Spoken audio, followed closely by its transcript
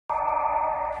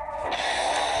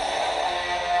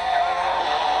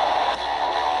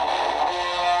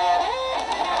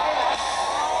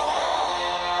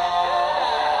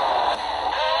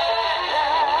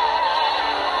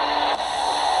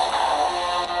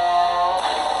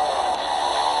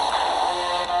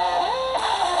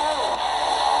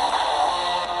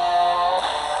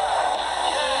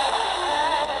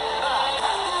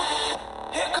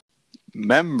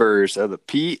members of the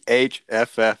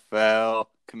PHFFL.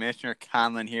 Commissioner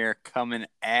Conlon here, coming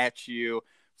at you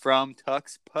from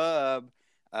Tuck's Pub.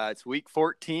 It's week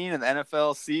 14 of the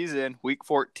NFL season, week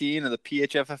 14 of the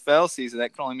PHFFL season.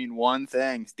 That can only mean one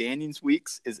thing. Standings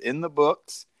weeks is in the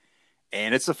books,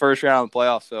 and it's the first round of the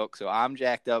playoffs, folks. So I'm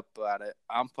jacked up about it.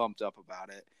 I'm pumped up about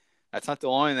it. That's not the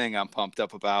only thing I'm pumped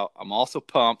up about. I'm also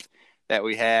pumped that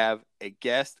we have a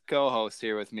guest co-host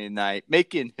here with me tonight,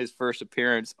 making his first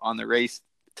appearance on the Race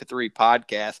to 3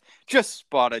 podcast. Just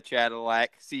spotted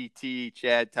Cadillac, CT,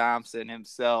 Chad Thompson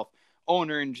himself,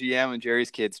 owner and GM of Jerry's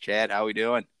Kids. Chad, how we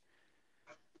doing?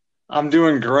 I'm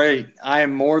doing great. I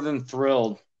am more than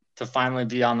thrilled to finally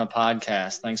be on the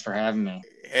podcast. Thanks for having me.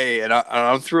 Hey, and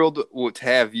I'm thrilled to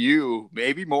have you,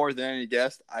 maybe more than any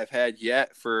guest I've had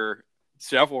yet, for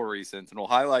several reasons, and we'll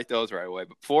highlight those right away.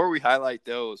 But before we highlight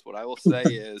those, what I will say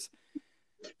is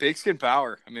Pigskin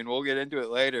Power. I mean, we'll get into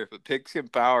it later, but Pigskin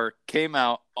Power came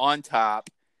out on top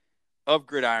of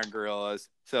Gridiron Go-Rillas.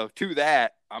 So to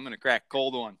that, I'm going to crack a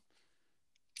cold one.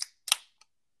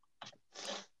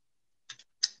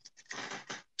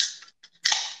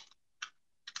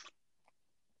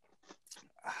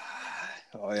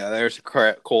 Oh, yeah, there's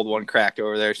a cold one cracked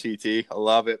over there, CT. I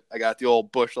love it. I got the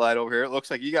old Busch Light over here. It looks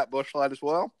like you got Busch Light as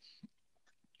well.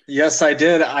 Yes, I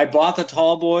did. I bought the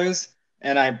Tall Boys,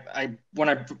 and I when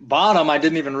I bought them, I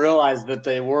didn't even realize that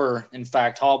they were, in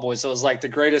fact, Tall Boys. So it was like the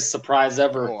greatest surprise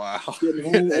ever. Oh, wow.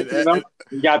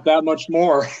 You got that much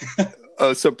more.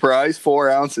 A surprise 4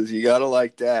 ounces. You got to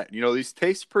like that. You know, these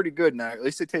taste pretty good now. At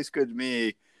least they taste good to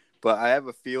me. But I have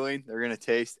a feeling they're going to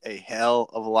taste a hell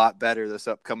of a lot better this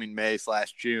upcoming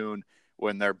May/June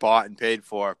when they're bought and paid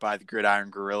for by the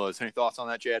Gridiron Go-Rillas. Any thoughts on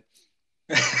that, Chad?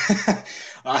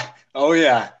 Oh,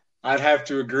 yeah. I'd have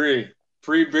to agree.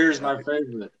 Free beer is my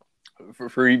favorite. For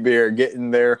free beer, getting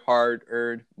their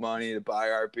hard-earned money to buy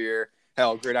our beer.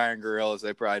 Hell, Gridiron Go-Rillas,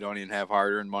 they probably don't even have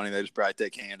hard-earned money. They just probably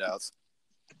take handouts.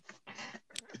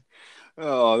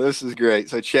 Oh, this is great.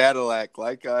 So, Cadillac,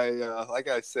 like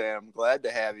I say, I'm glad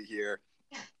to have you here.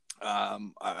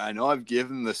 I know I've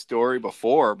given the story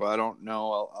before, but I don't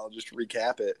know. I'll just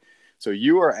recap it. So,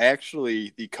 you are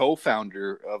actually the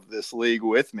co-founder of this league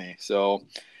with me. So,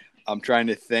 I'm trying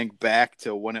to think back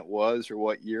to when it was or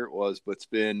what year it was, but it's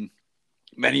been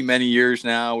many, many years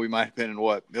now. We might have been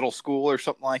in middle school or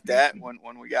something like that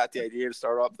when we got the idea to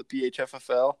start off the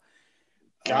PHFFL.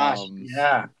 Gosh,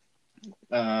 yeah.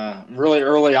 Really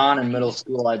early on in middle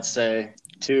school, I'd say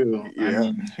too. Yeah, I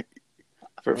mean,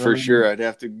 for sure. I'd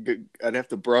have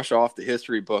to brush off the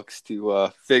history books to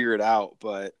figure it out.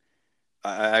 But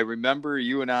I remember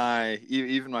you and I,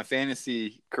 even my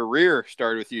fantasy career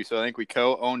started with you. So I think we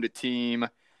co-owned a team.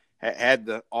 Had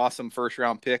the awesome first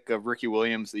round pick of Ricky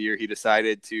Williams the year he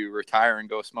decided to retire and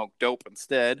go smoke dope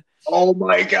instead. Oh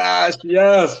my gosh,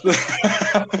 yes.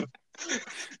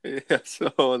 Yeah,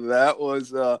 so that was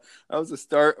the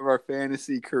start of our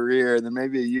fantasy career, and then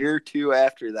maybe a year or two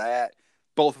after that,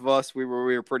 both of us we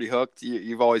were pretty hooked.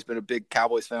 You've always been a big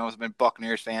Cowboys fan. I've been a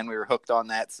Buccaneers fan. We were hooked on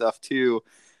that stuff too.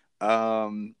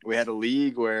 We had a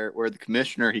league where the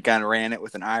commissioner, he kind of ran it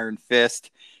with an iron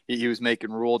fist. He was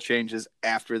making rule changes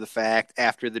after the fact,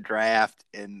 after the draft,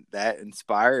 and that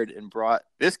inspired and brought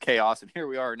this chaos. And here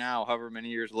we are now, however many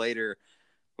years later.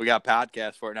 We got a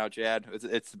podcast for it now, Chad.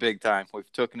 It's the big time.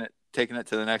 We've taken it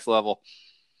to the next level.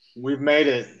 We've made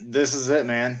it. This is it,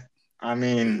 man. I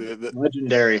mean,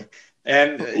 legendary.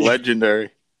 And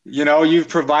legendary. You know, you've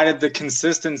provided the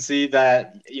consistency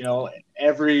that,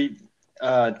 every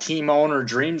team owner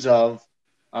dreams of,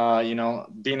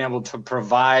 being able to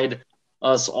provide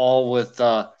us all with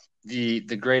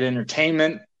the great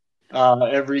entertainment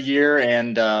every year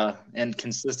and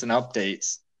consistent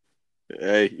updates.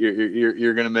 Hey,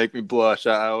 you're gonna make me blush.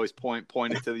 I always point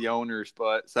it to the owners,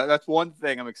 but so that's one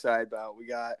thing I'm excited about. We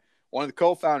got one of the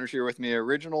co-founders here with me,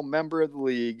 original member of the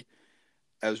league,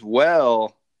 as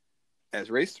well as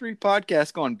Race 3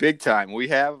 podcast going big time. We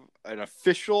have an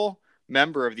official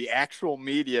member of the actual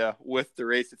media with the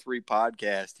Race to 3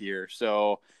 podcast here.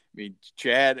 So, I mean,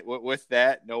 Chad, with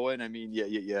that, knowing, I mean,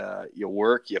 you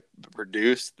work, you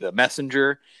produce the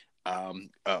Messenger.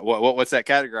 What's that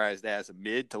categorized as? A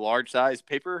mid to large size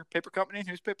paper company?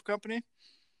 Newspaper company?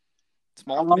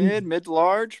 Small to mid to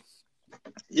large?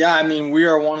 Yeah, I mean, we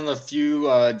are one of the few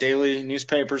daily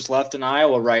newspapers left in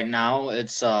Iowa right now.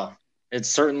 It's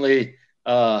certainly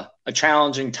a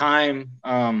challenging time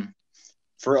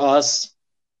for us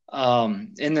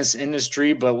in this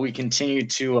industry, but we continue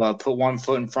to put one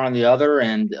foot in front of the other,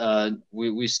 and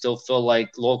we still feel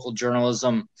like local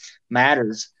journalism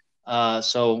matters.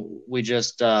 So we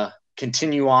just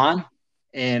continue on,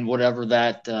 and whatever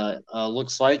that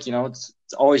looks like, it's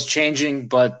always changing,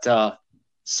 but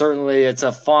certainly it's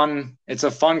a fun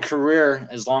career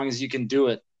as long as you can do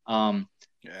it.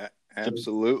 Yeah,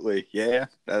 absolutely. Yeah,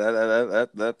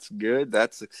 that's good.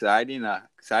 That's exciting.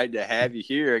 Excited to have you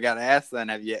here. I got to ask then,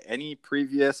 have you any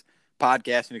previous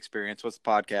podcasting experience? What's the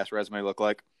podcast resume look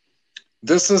like?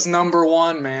 This is number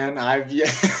one, man. I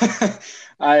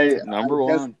Number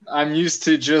guess one. I'm used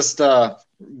to just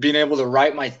being able to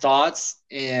write my thoughts,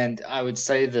 and I would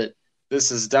say that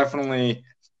this is definitely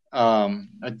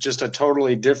just a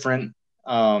totally different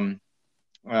um,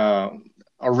 uh,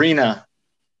 arena,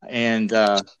 and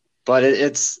but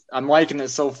it's I'm liking it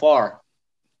so far.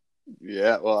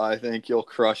 Yeah, well, I think you'll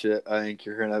crush it. I think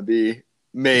you're going to be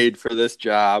made for this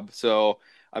job. So,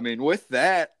 I mean, with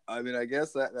that, I mean, I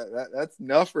guess that's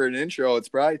enough for an intro. It's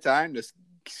probably time to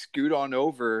scoot on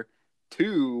over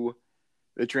to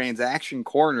the transaction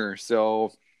corner.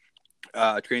 So,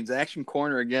 transaction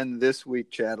corner again this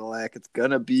week, Cadillac. It's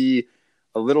going to be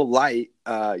a little light.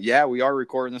 Yeah, we are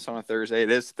recording this on a Thursday.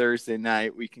 It is Thursday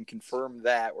night. We can confirm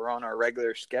that. We're on our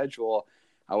regular schedule.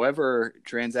 However,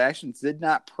 transactions did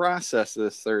not process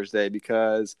this Thursday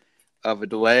because of a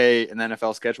delay in the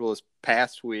NFL schedule this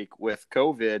past week with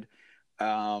COVID.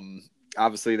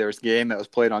 Obviously, there was a game that was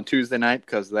played on Tuesday night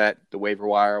because of that the waiver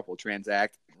wire will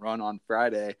transact and run on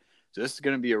Friday. So this is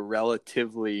going to be a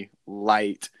relatively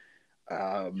light,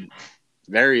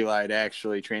 very light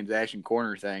actually, transaction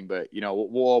corner thing. But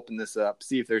we'll open this up,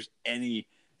 see if there's any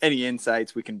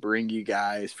insights we can bring you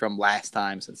guys from last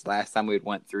time, since last time we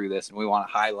went through this, and we want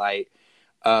to highlight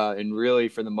and really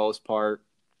for the most part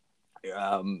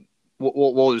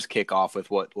we'll just kick off with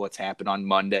what's happened on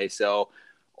Monday. So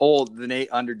the Nate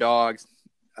underdogs,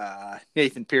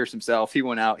 Nathan Pierce himself, he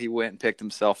went and picked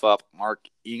himself up Mark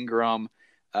Ingram,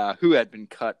 who had been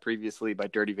cut previously by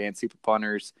Dirty Van Super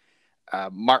Punters.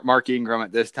 Mark Ingram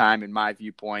at this time, in my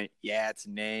viewpoint, yeah, it's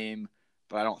a name,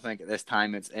 but I don't think at this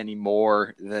time it's any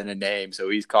more than a name. So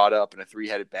he's caught up in a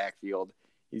three-headed backfield.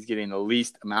 He's getting the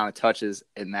least amount of touches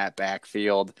in that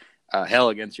backfield. Hell,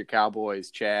 against your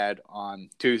Cowboys, Chad, on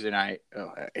Tuesday night.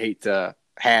 I hate to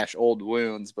hash old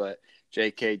wounds, but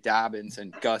J.K. Dobbins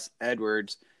and Gus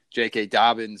Edwards. J.K.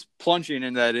 Dobbins plunging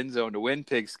into that end zone to win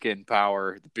Pigskin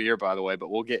Power, the beer, by the way, but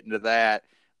we'll get into that.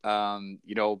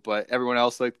 But everyone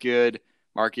else looked good.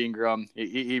 Mark Ingram,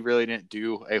 he really didn't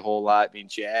do a whole lot. I mean,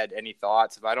 Chad, any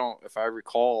thoughts? If I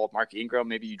recall, Mark Ingram,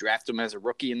 maybe you drafted him as a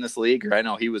rookie in this league, or I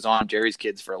know he was on Jerry's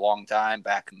Kids for a long time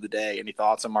back in the day. Any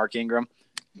thoughts on Mark Ingram?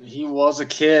 He was a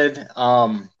kid.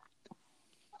 I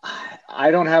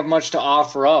don't have much to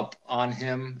offer up on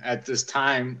him at this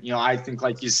time. I think,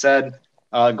 like you said,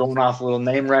 going off a little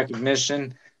name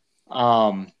recognition,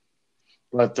 but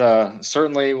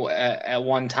certainly at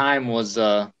one time was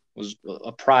a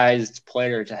prized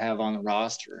player to have on the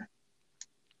roster.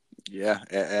 Yeah,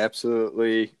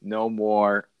 absolutely. No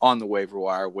more on the waiver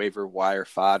wire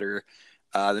fodder.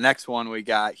 The next one we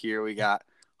got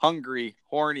Hungry,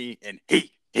 Horny, and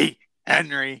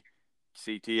Henry.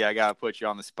 CT, I gotta put you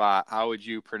on the spot. How would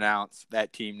you pronounce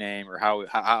that team name, or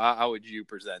how would you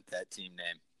present that team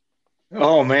name?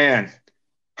 Oh man,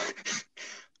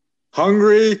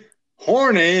 Hungry,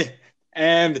 Horny,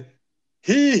 and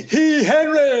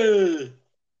Henry.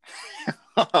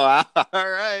 Oh, all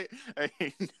right.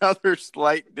 Another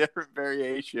slight different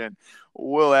variation.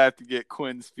 We'll have to get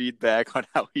Quinn's feedback on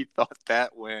how he thought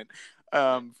that went.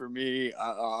 For me,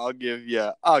 I'll give you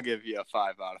a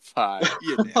 5 out of 5.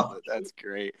 You nailed it. That's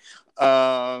great.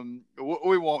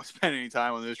 We won't spend any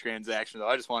time on this transaction, though.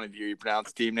 I just wanted to hear you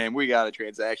pronounce the team name. We got a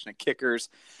transaction of kickers.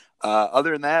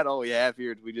 Other than that, all we have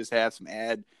here is we just have some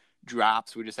ad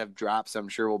drops. We just have drops I'm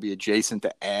sure will be adjacent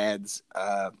to ads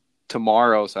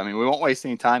tomorrow. So, I mean, we won't waste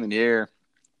any time in here.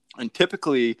 And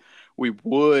typically we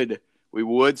would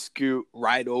scoot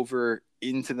right over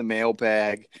into the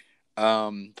mailbag.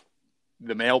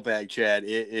 The mailbag, Chad,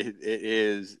 it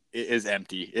is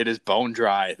empty. It is bone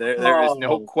dry. There is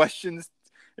no questions.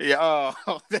 Yeah,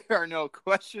 there are no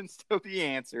questions to be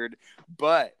answered,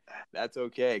 but that's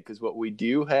okay, because what we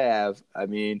do have, I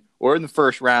mean, we're in the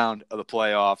first round of the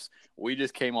playoffs. We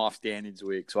just came off standings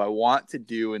week. So I want to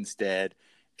do instead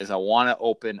is I want to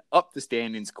open up the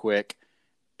standings quick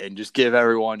and just give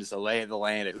everyone just a lay of the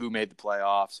land of who made the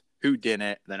playoffs, who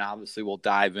didn't. Then obviously we'll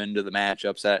dive into the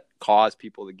matchups that cause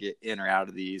people to get in or out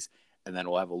of these, and then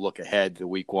we'll have a look ahead to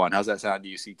week one. How's that sound to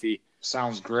you, CT?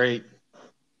 Sounds great.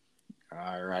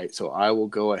 All right, so I will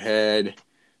go ahead.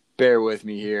 Bear with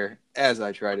me here as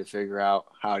I try to figure out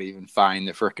how to even find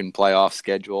the freaking playoff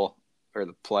schedule or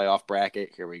the playoff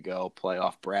bracket. Here we go,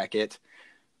 playoff bracket.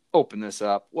 Open this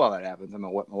up. While that happens, I'm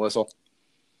going to wet my whistle.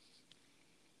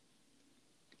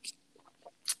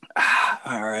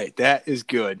 All right, that is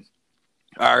good.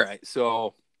 All right,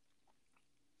 so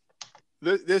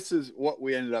this is what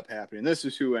we ended up happening. This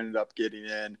is who ended up getting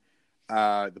in.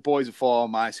 The boys of fall,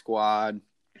 my squad,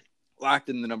 locked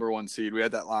in the number 1 seed. We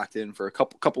had that locked in for a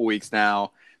couple weeks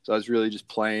now. So I was really just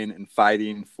playing and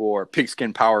fighting for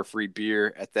Pigskin Power free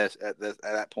beer at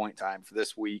that point in time for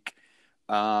this week.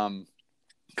 Coming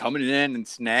in and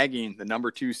snagging the number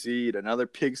 2 seed, another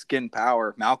Pigskin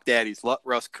Power, Malk Daddy's Let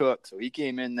Russ Cook. So he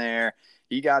came in there.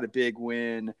 He got a big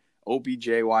win.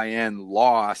 OBJYN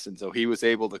lost, and so he was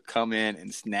able to come in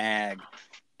and snag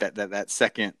that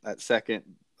second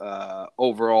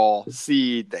overall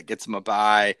seed that gets him a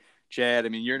bye. Chad, I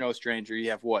mean, you're no stranger.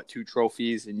 You have 2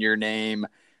 trophies in your name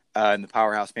in the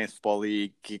Powerhouse Fantasy Football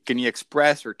League. Can you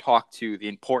express or talk to the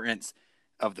importance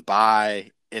of the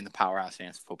bye in the Powerhouse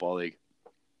Fantasy Football League?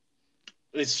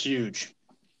 It's huge.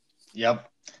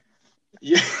 Yep.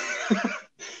 Yeah.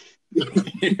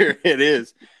 It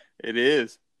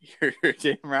is. You're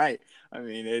damn right. I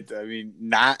mean,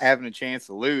 not having a chance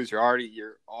to lose,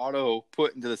 you're auto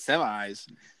put into the semis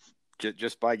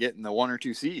just by getting the 1 or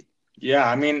 2 seed. Yeah,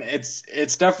 I mean, it's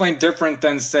definitely different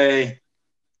than, say,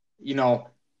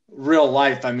 real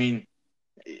life. I mean,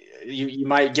 you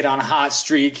might get on a hot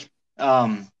streak,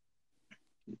 in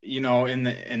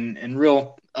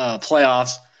real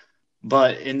playoffs,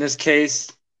 but in this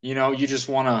case, you just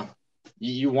want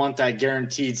that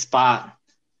guaranteed spot.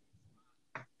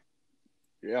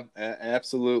 Yeah,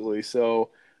 absolutely.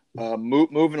 So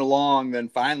moving along, then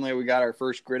finally we got our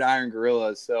first Gridiron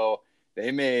Go-Rillas. So they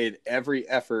made every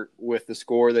effort with the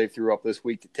score they threw up this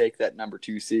week to take that number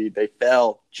 2 seed. They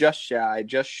fell just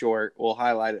short. We'll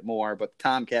highlight it more. But the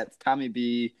Tomcats, Tommy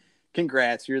B,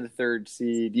 congrats. You're the 3rd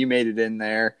seed. You made it in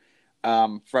there.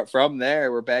 From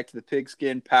there, we're back to the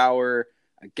Pigskin Power,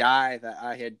 a guy that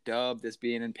I had dubbed as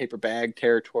being in paper bag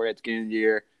territory at the beginning of the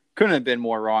year. Couldn't have been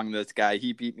more wrong than this guy.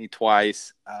 He beat me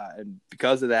twice. And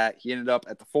because of that, he ended up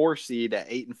at the 4 seed at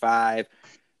 8-5.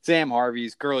 Sam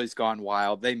Harvey's Girlie's Gone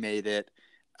Wild. They made it.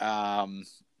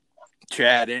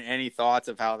 Chad, any thoughts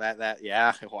of how that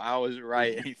yeah, well, I was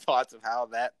right. Any thoughts of how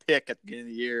that pick at the beginning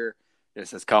of the year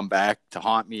just has come back to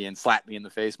haunt me and slap me in the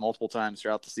face multiple times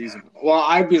throughout the season? Well,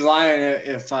 I'd be lying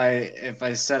if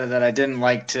I said that I didn't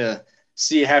like to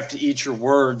see you have to eat your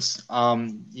words,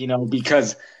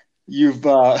 because you've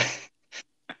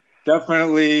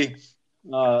definitely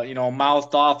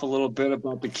mouthed off a little bit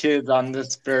about the kids on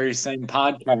this very same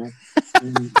podcast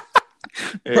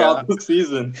throughout the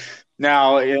season.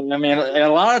 Now, I mean, a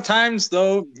lot of times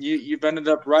though, you've ended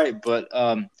up right, but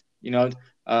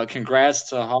congrats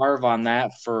to Harv on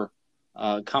that for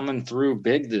coming through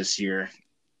big this year.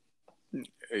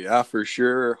 Yeah, for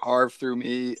sure. Harv threw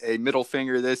me a middle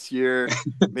finger this year.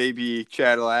 Maybe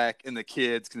Cadillac and the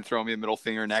kids can throw me a middle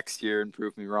finger next year and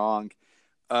prove me wrong.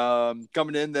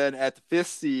 Coming in then at the 5th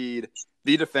seed,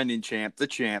 the defending champ, the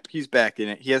champ, he's back in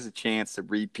it. He has a chance to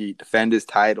repeat, defend his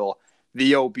title.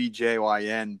 The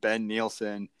OBJYN, Ben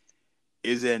Nielsen,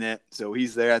 is in it. So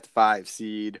he's there at the 5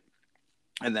 seed.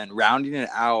 And then rounding it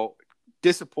out,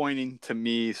 disappointing to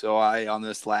me. So on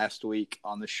this last week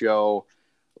on the show,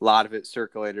 a lot of it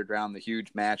circulated around the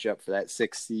huge matchup for that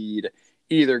 6 seed,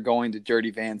 either going to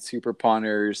Dirty Van Super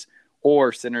Punters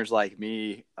or Sinners Like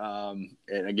Me. And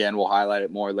again, we'll highlight it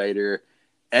more later.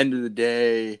 End of the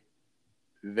day,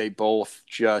 they both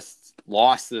just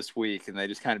lost this week, and they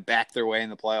just kind of backed their way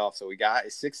in the playoffs. So we got a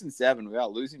 6-7. We got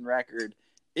a losing record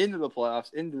into the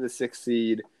playoffs, into the 6th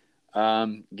seed.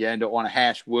 Again, don't want to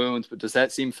hash wounds, but does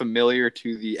that seem familiar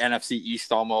to the NFC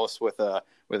East almost with a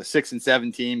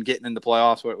 6-7 team getting in the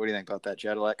playoffs? What do you think about that,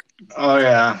 Cadillac? Oh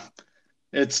yeah,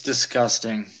 it's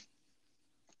disgusting.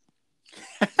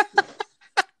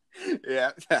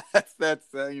 Yeah, that's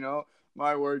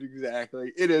my word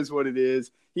exactly. It is what it is.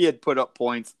 He had put up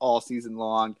points all season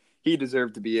long. He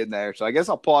deserved to be in there. So I guess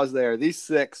I'll pause there. These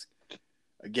 6,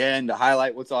 again, to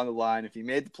highlight what's on the line. If you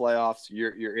made the playoffs,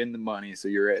 you're in the money. So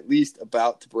you're at least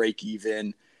about to break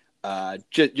even.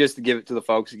 Just to give it to the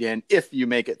folks again, if you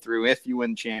make it through, if you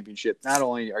win the championship, not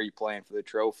only are you playing for the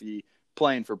trophy,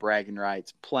 playing for bragging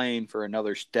rights, playing for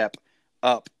another step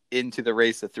up into the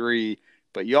race of 3,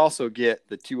 but you also get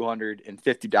the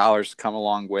 $250 to come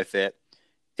along with it.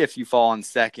 If you fall in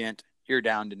 2nd, you're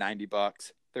down to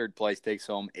 $90. 3rd place takes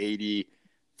home 80,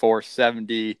 4th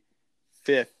 70,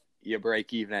 5th you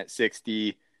break even at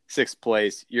 60, 6th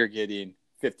place you're getting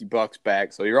 $50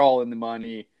 back. So you're all in the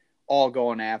money, all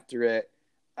going after it.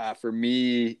 For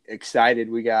me, excited.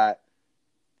 We got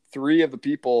 3 of the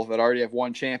people that already have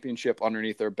won championship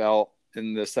underneath their belt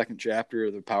in the 2nd chapter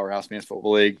of the Powerhouse Fantasy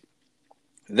Football League.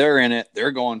 They're in it.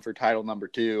 They're going for title number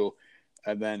 2.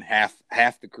 and then half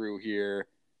the crew here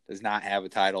does not have a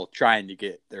title, trying to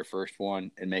get their first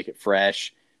one and make it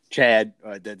fresh. Chad,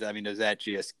 does that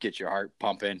just get your heart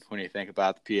pumping when you think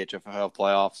about the PHFL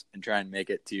playoffs and try and make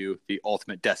it to the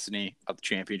ultimate destiny of the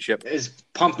championship? It's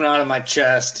pumping out of my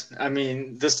chest. I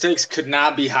mean, the stakes could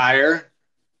not be higher.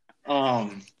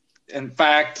 In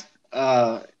fact,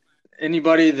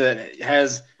 anybody that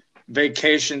has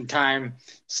vacation time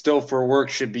still for work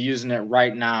should be using it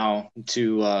right now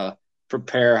to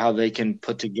prepare how they can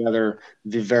put together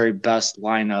the very best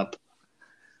lineup.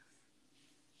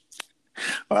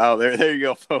 Wow, there you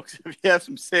go, folks. If you have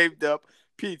some saved up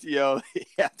PTO that you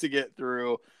have to get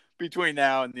through between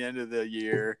now and the end of the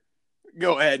year,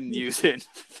 go ahead and use it and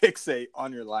fixate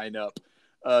on your lineup.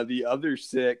 The other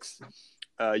 6,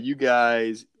 you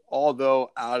guys,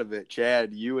 although out of it,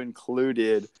 Chad, you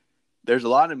included, there's a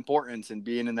lot of importance in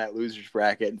being in that loser's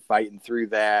bracket and fighting through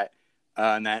that.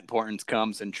 And that importance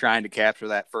comes in trying to capture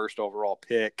that first overall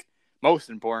pick, most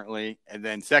importantly. And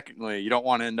then secondly, you don't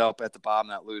want to end up at the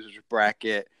bottom of that loser's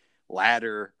bracket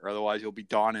ladder, or otherwise you'll be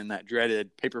donning that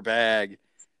dreaded paper bag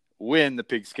when the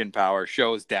Pigskin Power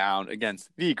shows down against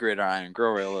the Gridiron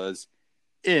Go-Rillas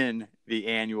in the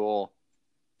annual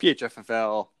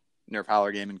PHFFL Nerf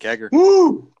Howler game in Kegger.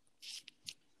 Woo!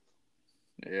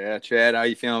 Yeah, Chad, how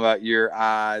you feeling about your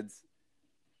odds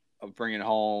of bringing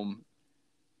home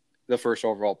the first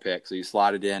overall pick? So you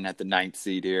slotted in at the 9th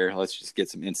seed here. Let's just get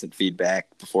some instant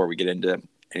feedback before we get into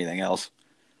anything else.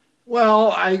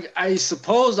 Well, I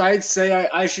suppose I'd say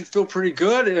I should feel pretty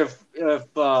good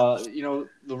if the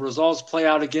results play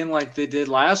out again like they did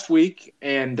last week,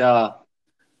 and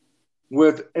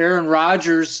with Aaron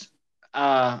Rodgers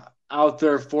out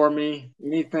there for me,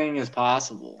 anything is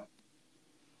possible.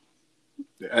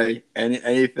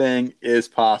 Anything is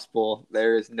possible.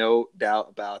 There is no doubt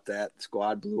about that. The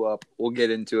squad blew up. We'll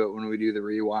get into it when we do the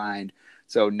rewind.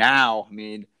 So now,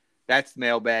 that's the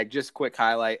mailbag. Just a quick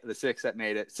highlight of the 6 that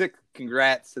made it.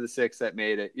 Congrats to the 6 that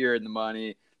made it. You're in the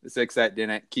money. The 6 that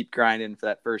didn't, keep grinding for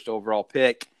that first overall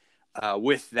pick.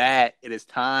 With that, it is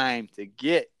time to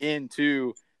get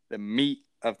into the meat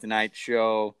of tonight's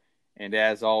show. And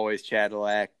as always,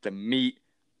 Cadillac, the meat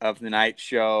of the night's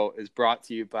show is brought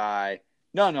to you by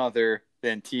none other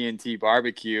than TNT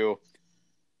Barbecue.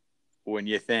 When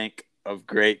you think of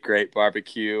great, great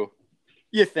barbecue,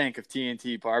 you think of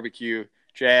TNT Barbecue.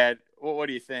 Chad, what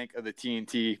do you think of the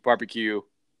TNT Barbecue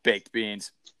baked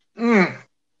beans?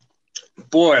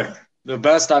 Boy, the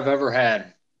best I've ever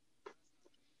had.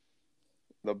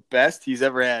 The best he's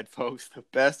ever had, folks. The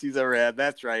best he's ever had.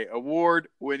 That's right.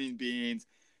 Award-winning beans.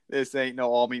 This ain't no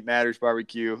All Meat Matters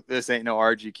barbecue. This ain't no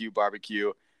RGQ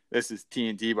barbecue. This is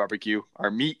TNT Barbecue.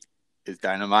 Our meat is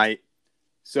dynamite.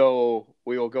 So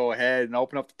we will go ahead and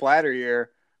open up the platter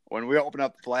here. When we open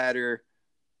up the platter,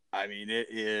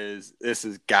 this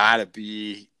has got to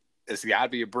be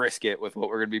a brisket with what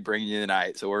we're going to be bringing you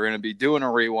tonight. So we're going to be doing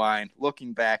a rewind,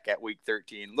 looking back at week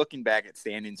 13, looking back at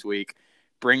standings week,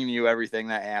 bringing you everything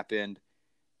that happened,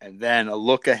 and then a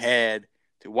look ahead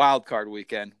to Wildcard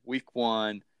weekend, week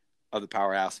 1 of the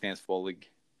Powerhouse Fantasy Football League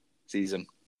season.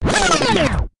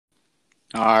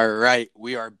 All right,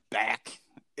 we are back.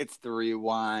 It's the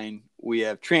rewind. We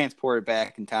have transported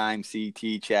back in time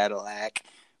CT Cadillac.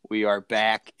 We are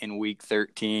back in week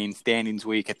 13, standings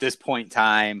week. At this point in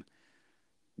time,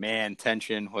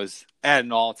 tension was at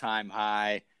an all-time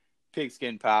high.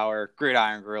 Pigskin Power,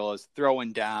 Gridiron Go-Rillas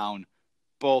throwing down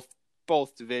both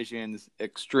divisions,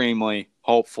 extremely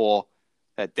hopeful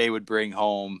that they would bring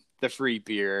home the free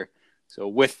beer. So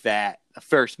with that, the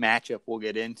first matchup we'll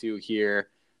get into here,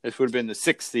 this would have been the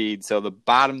 6th seed, so the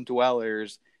bottom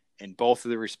dwellers in both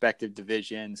of the respective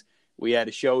divisions. We had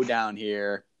a showdown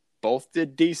here. Both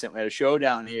did decent. We had a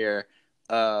showdown here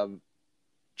of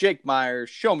Jake Myers,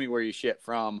 Show Me Where You Shit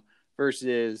From,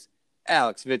 versus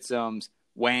Alex Vitzum's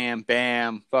Wham,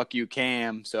 Bam, Fuck You,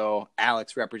 Cam. So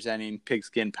Alex representing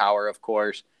Pigskin Power, of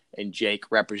course, and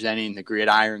Jake representing the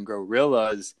Gridiron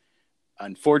Go-Rillas.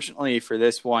 Unfortunately for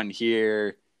this one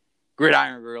here,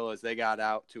 Gridiron Go-Rillas, they got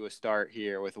out to a start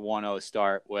here with a 1-0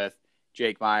 start, with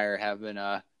Jake Meyer having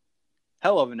a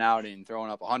hell of an outing, throwing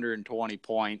up 120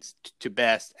 points to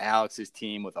best Alex's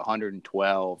team with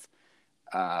 112.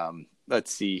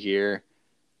 Let's see here.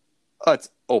 Let's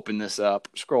open this up,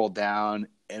 scroll down,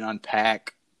 and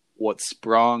unpack what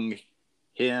sprung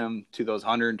him to those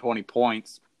 120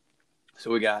 points. So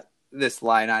we got this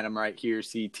line item right here,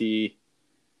 CT,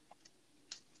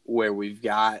 where we've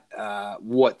got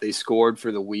what they scored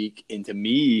for the week. And to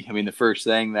me, the first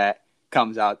thing that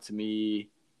comes out to me,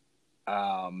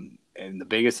 and the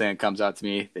biggest thing that comes out to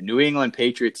me, the New England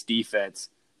Patriots defense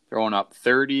throwing up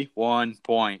 31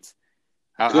 points.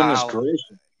 Goodness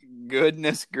gracious.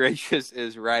 Goodness gracious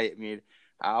is right. I mean,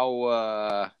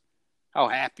 how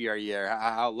happy are you?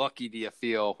 How lucky do you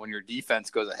feel when your defense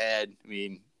goes ahead? I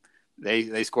mean,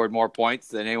 they scored more points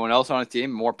than anyone else on the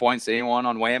team, more points than anyone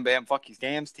on Wham Bam Fuck You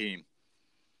Scam's team.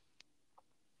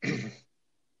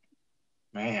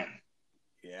 Man.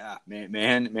 Yeah,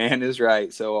 man is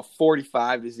right. So a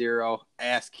 45-0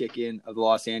 ass kicking of the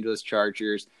Los Angeles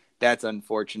Chargers. That's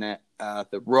unfortunate.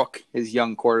 The Rook, his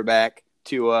young quarterback,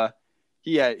 Tua,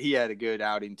 he had a good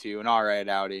outing too, an all right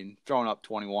outing, throwing up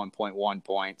 21.1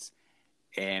 points.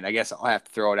 And I guess I'll have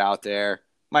to throw it out there.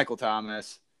 Michael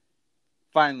Thomas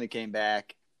finally came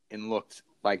back and looked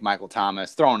like Michael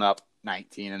Thomas, throwing up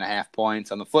 19.5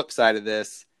 points. On the flip side of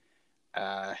this,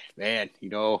 man,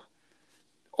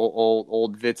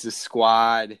 old Vitz's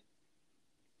squad,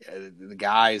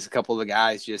 a couple of the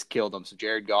guys just killed him. So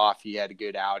Jared Goff, he had a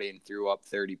good outing, threw up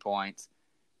 30 points.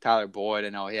 Tyler Boyd, I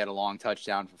know he had a long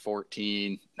touchdown for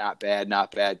 14. Not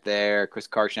bad there. Chris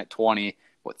Carson at 20.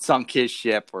 What sunk his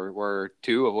ship were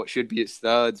two of what should be his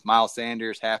studs. Miles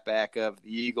Sanders, halfback of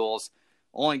the Eagles,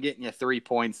 only getting you 3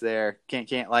 points there.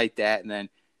 Can't like that. And then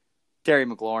Terry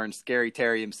McLaurin, Scary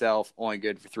Terry himself, only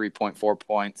good for 3.4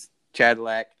 points.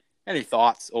 Chadlack, any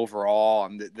thoughts overall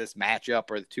on this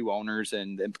matchup or the two owners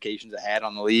and the implications it had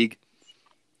on the league?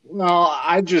 Well,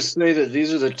 I just say that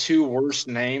these are the two worst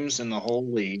names in the whole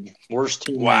league. Worst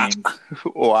team names.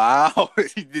 Wow.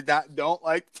 You don't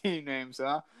like team names,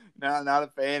 huh? Not a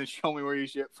fan. Show me where you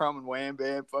ship from and Wham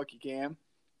Bam Fuck You Cam.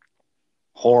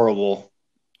 Horrible.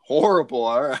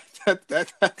 All right.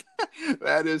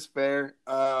 That is fair.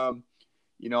 I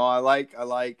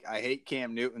hate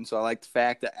Cam Newton, so I like the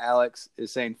fact that Alex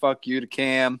is saying fuck you to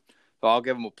Cam. So I'll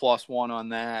give him a +1 on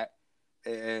that.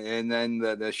 And then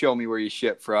the show me where you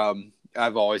ship from.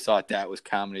 I've always thought that was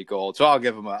comedy gold. So I'll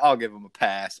give him a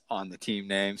pass on the team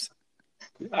names.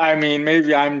 I mean,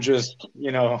 maybe I'm just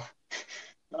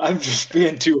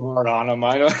being too hard on him.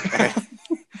 I don't.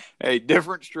 Hey,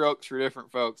 different strokes for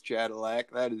different folks,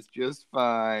 Cadillac. That is just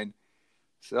fine.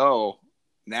 So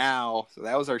that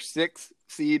was our 6th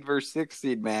seed versus 6th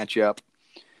seed matchup.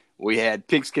 We had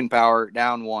Pigskin Power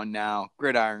down 1 now.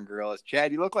 Gridiron Go-Rillas.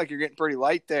 Chad, you look like you're getting pretty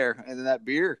light there. And then that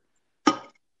beer.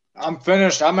 I'm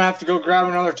finished. I'm going to have to go grab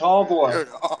another tall boy.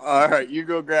 All right, you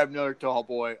go grab another tall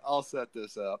boy. I'll set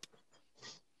this up.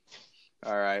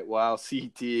 All right, while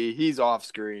CT, he's off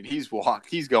screen. He's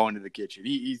going to the kitchen.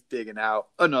 He's digging out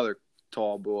another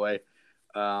tall boy.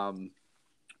 The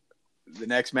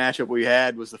next matchup we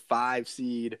had was the 5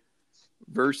 seed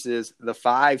versus the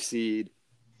 5 seed.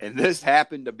 And this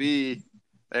happened to be,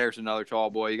 there's another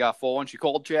tall boy. You got a full one? You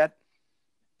cold, Chad?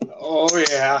 Oh,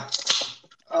 yeah.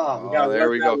 Oh, there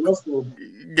we go. Whistle.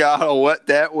 Gotta wet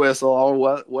that whistle. I'll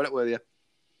wet it with you.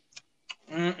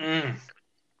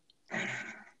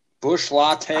 Bush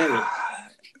latte.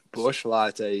 Bush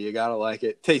latte. You gotta like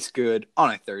it. Tastes good on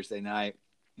a Thursday night.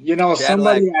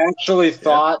 Somebody actually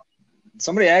thought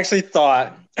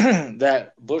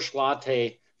that Bush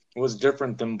latte was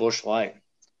different than Bush Light.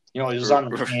 It was on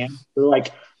the can. They're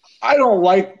like, I don't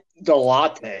like the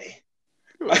latte.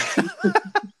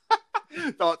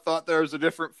 thought there was a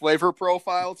different flavor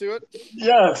profile to it.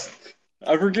 Yes,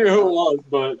 I forget who it was,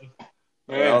 but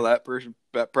well, that person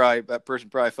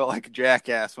probably felt like a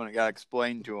jackass when it got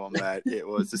explained to him that it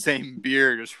was the same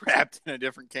beer just wrapped in a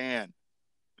different can.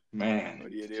 Man,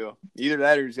 what do you do? Either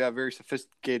that or he's got a very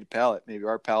sophisticated palate. Maybe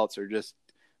our palates we just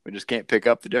can't pick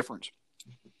up the difference.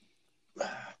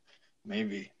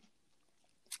 Maybe.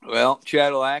 Well,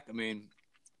 Cadillac, I mean,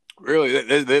 really,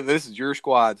 this is your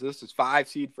squad. So this is 5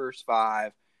 seed first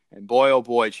 5. And boy, oh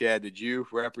boy, Chad, did you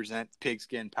represent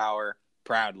Pigskin Power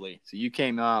proudly. So you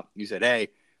came up, you said, hey,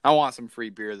 I want some free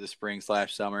beer this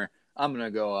spring/summer. I'm going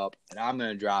to go up and I'm going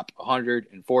to drop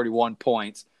 141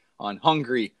 points on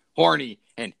Hungry, Horny,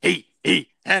 and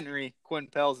Henry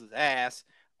Quinpels' ass.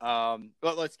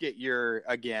 But let's get your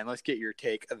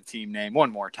take of the team name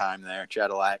one more time there,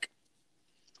 Cadillac.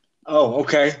 Oh,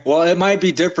 okay. Well, it might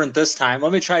be different this time.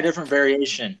 Let me try a different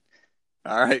variation.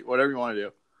 All right, whatever you want to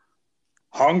do.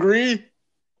 Hungry,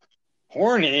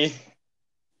 Horny,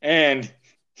 and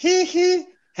Henry.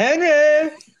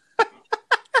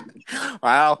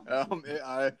 Wow.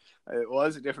 It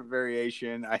was a different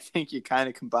variation. I think you kind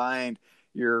of combined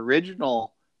your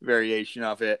original variation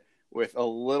of it with a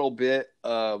little bit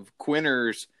of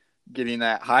Quinners getting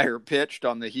that higher pitched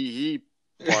on the he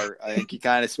part. I think you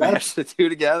kind of smashed the two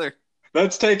together.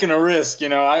 That's taking a risk,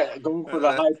 going for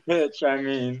the high pitch. I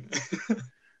mean,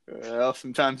 well,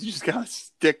 sometimes you just gotta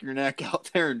stick your neck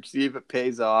out there and see if it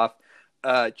pays off.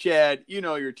 Chad, you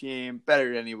know your team better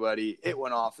than anybody. It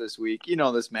went off this week. You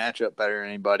know this matchup better than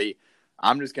anybody.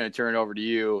 I'm just going to turn it over to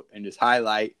you and just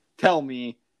tell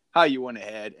me how you went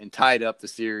ahead and tied up the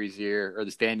series here, or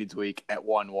the standings week, at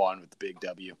 1-1 with the big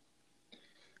W.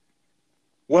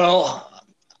 Well,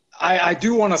 I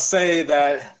do want to say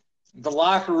that the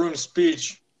locker room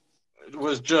speech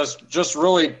was just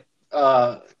really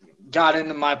got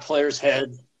into my players'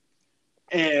 head,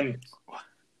 and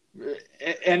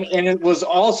it was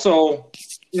also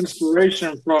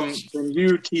inspiration from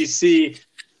UTC,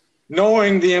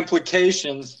 knowing the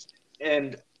implications.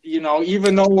 And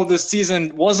even though this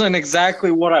season wasn't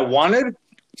exactly what I wanted,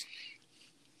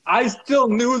 I still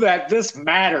knew that this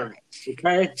mattered.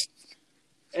 Okay.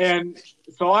 And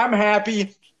so I'm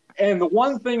happy. And the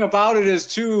one thing about it is,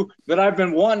 too, that I've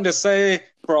been wanting to say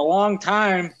for a long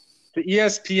time to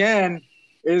ESPN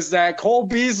is that Cole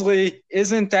Beasley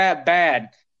isn't that bad.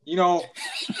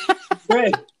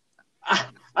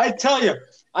 I tell you,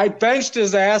 I benched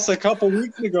his ass a couple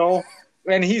weeks ago,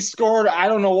 and he scored, I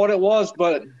don't know what it was,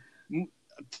 but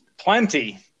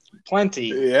plenty.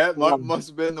 Yeah, it must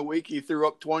have been the week he threw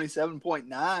up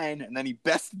 27.9, and then he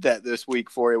bested that this week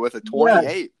for you with a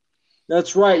 28. Yeah,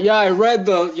 that's right. Yeah, I read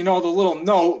the little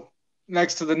note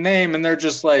next to the name, and they're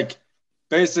just like,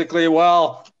 basically,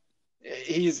 well,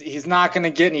 he's not going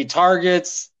to get any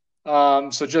targets,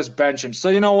 so just bench him. So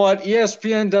you know what?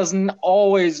 ESPN doesn't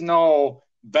always know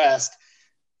best.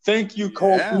 Thank you,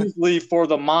 Cole Beasley, for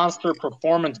the monster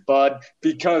performance, bud,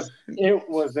 because it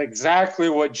was exactly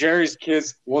what Jerry's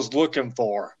kids was looking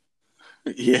for.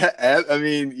 Yeah, I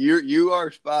mean, you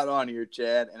are spot on here,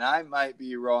 Chad, and I might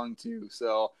be wrong too.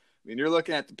 So, I mean, you're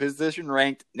looking at the position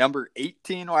ranked number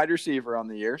 18 wide receiver on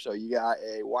the year. So you got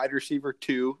a wide receiver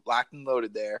 2 locked and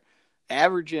loaded there,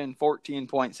 averaging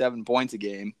 14.7 points a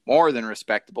game, more than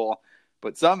respectable.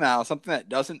 But somehow, something that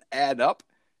doesn't add up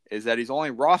is that he's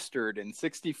only rostered in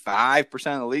 65%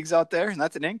 of the leagues out there, and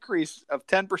that's an increase of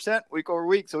 10% week over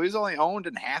week. So he's only owned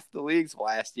in half the leagues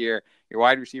last year. Your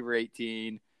wide receiver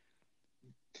 18,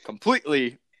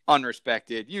 completely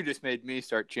unrespected. You just made me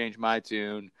start change my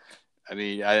tune. I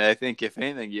mean, I think if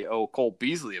anything, you owe Cole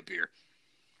Beasley a beer.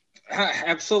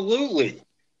 Absolutely.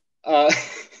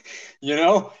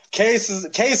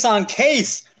 Case on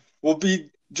case will be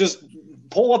just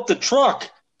pull up the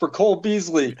truck for Cole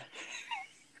Beasley.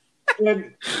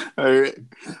 And, I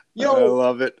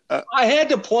love it. I had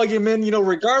to plug him in,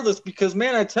 regardless, because,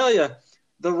 man, I tell you,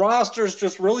 the roster's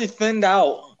just really thinned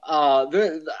out.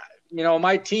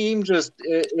 My team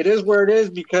it is where it is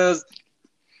because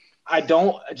I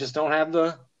just don't have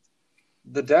the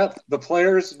depth. The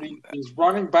players, these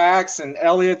running backs, and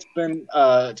Elliott's been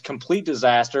a complete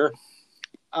disaster.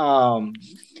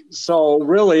 So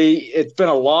really, it's been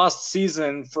a lost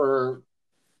season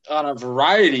on a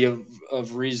variety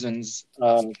of reasons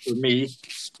for me.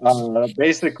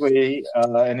 Basically,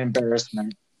 an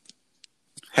embarrassment.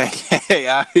 Hey,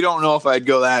 I don't know if I'd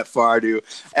go that far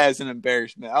as an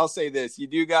embarrassment. I'll say this. You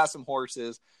do got some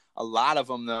horses. A lot of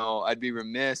them, though, I'd be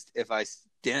remiss if I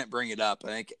didn't bring it up.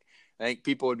 I think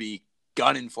people would be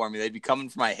gunning for me. They'd be coming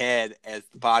for my head as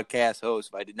the podcast host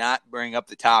if I did not bring up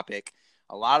the topic.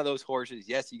 A lot of those horses,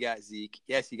 yes, you got Zeke.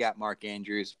 Yes, you got Mark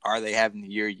Andrews. Are they having the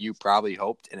year you probably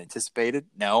hoped and anticipated?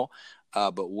 No.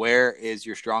 But where is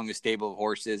your strongest stable of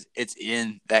horses? It's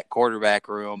in that quarterback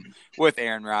room with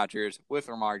Aaron Rodgers, with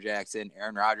Lamar Jackson.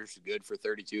 Aaron Rodgers is good for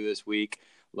 32 this week.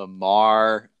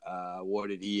 Lamar, what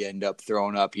did he end up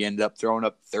throwing up? He ended up throwing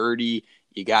up 30.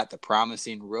 You got the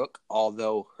promising Rook,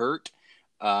 although hurt,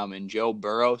 and Joe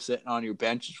Burrow sitting on your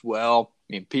bench as well.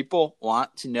 I mean, people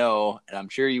want to know, and I'm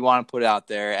sure you want to put out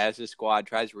there as the squad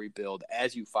tries to rebuild,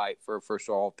 as you fight for a first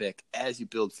overall pick, as you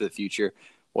build for the future.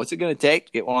 What's it going to take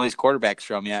to get one of these quarterbacks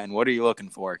from you, and what are you looking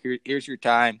for? Here's your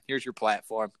time. Here's your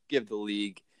platform. Give the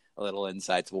league a little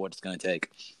insights of what it's going to take.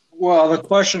 Well, the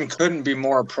question couldn't be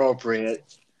more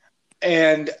appropriate.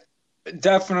 And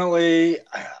definitely,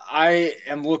 I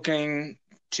am looking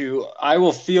I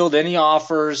will field any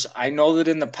offers. I know that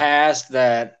in the past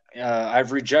that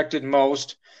I've rejected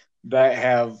most that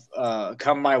have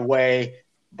come my way,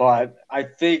 but I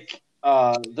think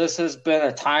this has been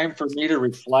a time for me to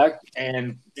reflect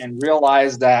and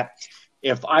realize that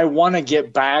if I want to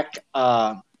get back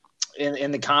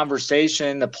in the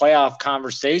conversation, the playoff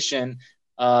conversation,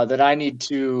 that I need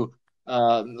to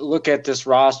look at this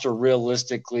roster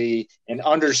realistically and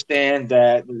understand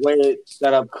that the way it's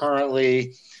set up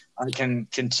currently, I can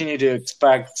continue to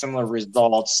expect similar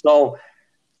results. So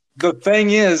the thing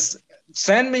is,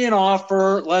 send me an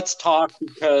offer. Let's talk,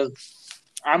 because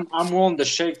I'm willing to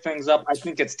shake things up. I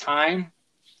think it's time.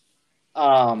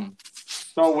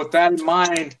 So with that in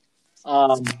mind,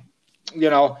 let me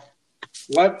know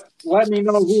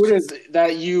who it is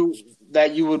that you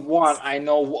that you would want. I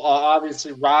know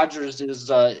obviously Rodgers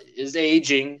is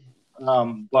aging,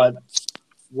 but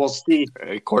we'll see.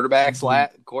 Quarterbacks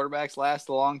last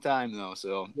a long time though.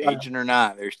 So Yeah. aging or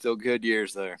not, they're still good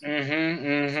years there.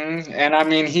 And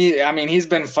he's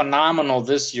been phenomenal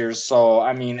this year. So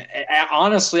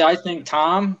honestly, I think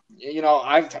Tom.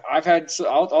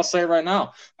 I'll say it right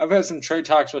now. I've had some trade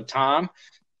talks with Tom,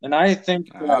 and I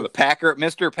think The Packer,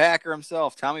 Mr. Packer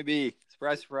himself, Tommy B.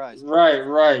 Surprise, surprise.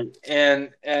 right,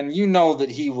 and you know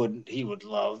that he would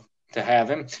love to have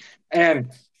him. And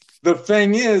the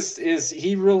thing is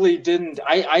he really didn't.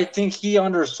 I think he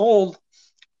undersold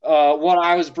what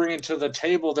I was bringing to the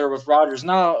table there with Rodgers.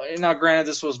 Now, granted,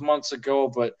 this was months ago,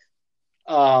 but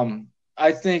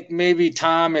I think maybe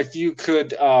Tom, if you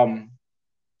could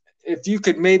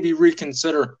maybe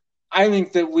reconsider, I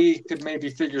think that we could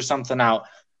maybe figure something out,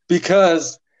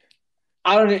 because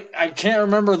I can't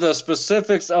remember the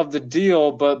specifics of the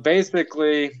deal, but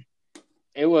basically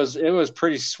it was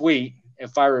pretty sweet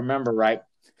if I remember right.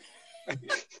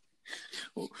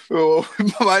 Well,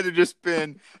 it might have just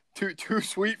been too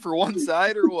sweet for one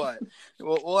side, or what?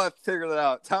 We'll have to figure that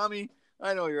out. Tommy,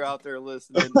 I know you're out there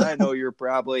listening. I know you're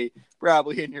probably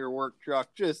in your work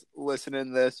truck just listening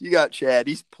to this. You got Chad.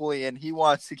 He's playing. He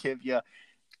wants to give you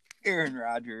Aaron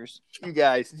Rodgers. You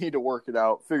guys need to work it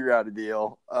out. Figure out a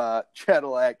deal.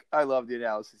 Cadillac, I love the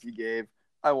analysis he gave.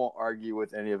 I won't argue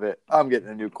with any of it. I'm getting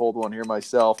a new cold one here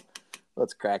myself.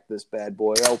 Let's crack this bad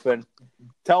boy open.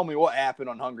 Tell me what happened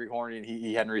on Hungry Horny and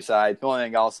He Henry side. The only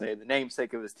thing I'll say, the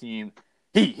namesake of his team,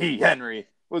 He Henry,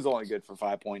 was only good for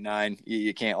 5.9.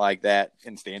 You can't like that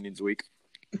in standings week.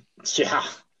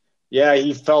 Yeah,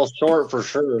 he fell short for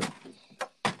sure.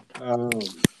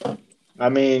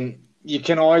 You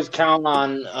can always count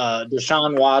on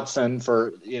Deshaun Watson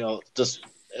for, just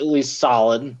at least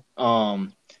solid.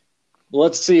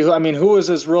 Let's see. Who was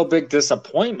his real big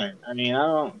disappointment?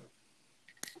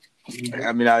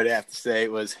 I would have to say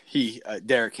it was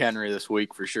Derrick Henry this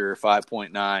week for sure,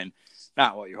 5.9.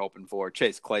 Not what you're hoping for.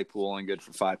 Chase Claypool only good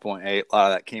for 5.8. A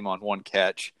lot of that came on one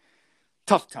catch.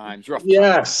 Tough times, rough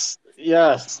times.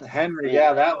 Yes. Henry,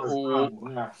 yeah, that was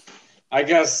wrong. Yeah. I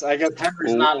guess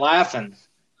Henry's not laughing.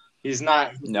 He's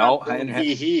not.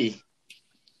 He.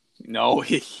 No,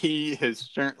 he is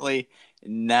certainly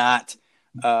not.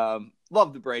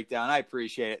 Love the breakdown. I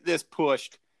appreciate it. This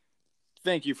pushed.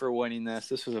 Thank you for winning this.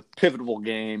 This was a pivotal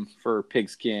game for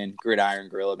Pigskin Gridiron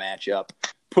Gorilla matchup.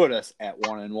 Put us at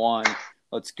 1-1.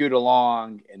 Let's scoot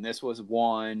along. And this was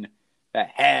one that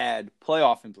had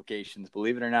playoff implications,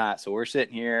 believe it or not. So we're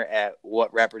sitting here at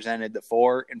what represented the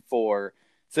 4-4.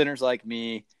 Sinners like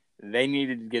me, they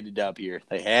needed to get a dub here.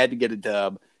 They had to get a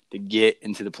dub to get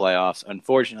into the playoffs.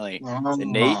 Unfortunately, the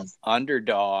Nate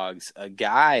Underdogs, a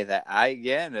guy that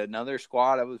another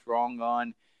squad I was wrong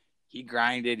on. He's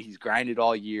grinded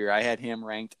all year. I had him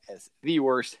ranked as the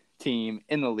worst team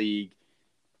in the league.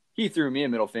 He threw me a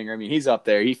middle finger. He's up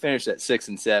there. He finished at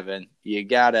 6-7. You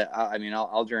gotta.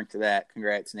 I'll drink to that.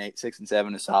 Congrats, Nate.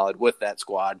 6-7 is solid with that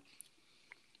squad.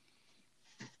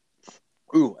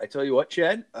 Ooh, I tell you what,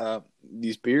 Chad.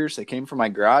 These beers, they came from my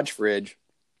garage fridge.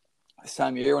 This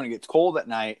time of year when it gets cold at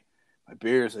night, my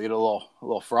beers, they get a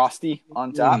little frosty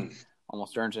on top.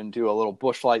 Almost turns into a little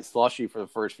Busch Light slushy for the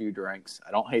first few drinks.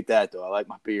 I don't hate that, though. I like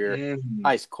my beer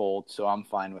ice cold, so I'm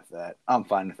fine with that.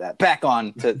 Back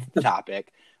on to the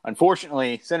topic.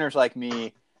 Unfortunately, sinners like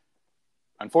me,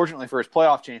 unfortunately for his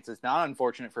playoff chances, not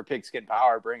unfortunate for Pigskin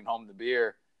Power bringing home the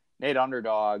beer. Nate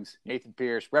Underdogs, Nathan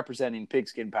Pierce representing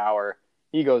Pigskin Power.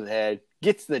 He goes ahead,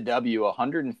 gets the W,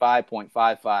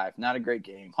 105.55. Not a great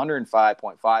game.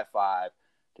 105.55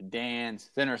 to Dan's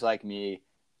sinners like me.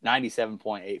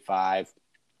 97.85.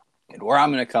 And where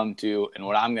I'm going to come to and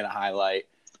what I'm going to highlight,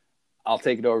 I'll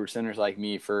take it over to sinners like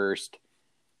me first.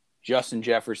 Justin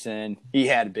Jefferson, he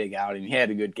had a big outing. He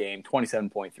had a good game,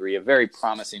 27.3, a very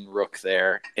promising rook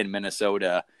there in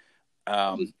Minnesota.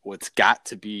 What's got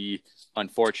to be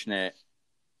unfortunate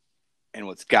and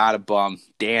what's got to bum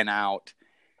Dan out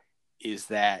is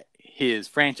that his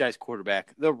franchise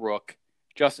quarterback, the rook,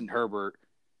 Justin Herbert,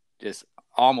 just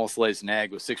almost lays an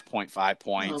egg with 6.5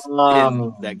 points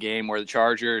in that game where the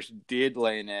Chargers did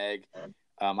lay an egg.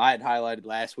 I had highlighted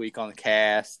last week on the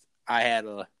cast. I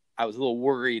was a little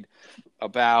worried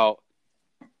about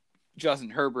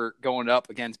Justin Herbert going up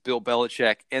against Bill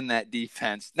Belichick in that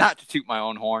defense. Not to toot my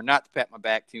own horn, not to pat my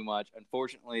back too much.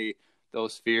 Unfortunately,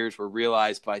 those fears were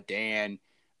realized by Dan.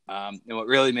 And what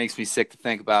really makes me sick to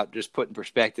think about, just put in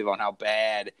perspective on how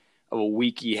bad of a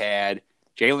week he had,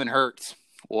 Jalen Hurts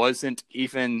didn't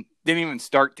even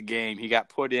start the game. He got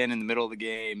put in the middle of the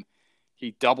game.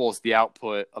 He doubles the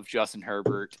output of Justin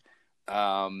Herbert.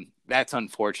 that's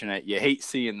unfortunate. You hate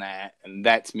seeing that, and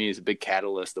that to me is a big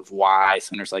catalyst of why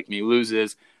Sooners Like Me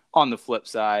loses. On the flip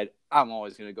side, I'm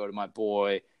always going to go to my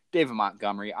boy, David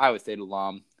Montgomery, Iowa State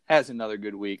alum, has another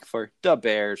good week for the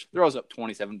Bears, throws up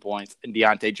 27 points, and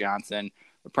Deontay Johnson,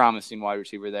 the promising wide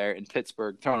receiver there in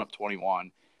Pittsburgh, throwing up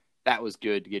 21. That was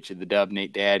good to get you the dub,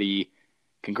 Nate Daddy.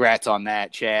 Congrats on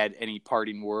that, Chad. Any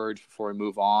parting words before we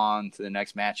move on to the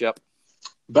next matchup?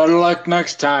 Better luck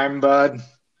next time, bud.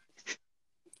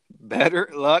 Better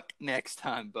luck next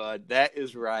time, bud. That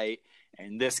is right.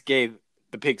 And this gave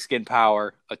the Pigskin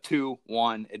Power a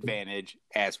 2-1 advantage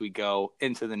as we go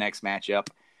into the next matchup.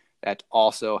 That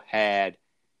also had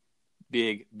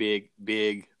big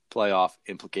playoff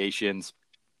implications.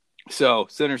 So,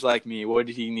 Sooners Like Me, what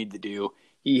did he need to do?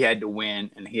 He had to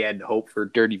win, and he had to hope for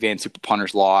Dirty Van Super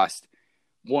Punters lost.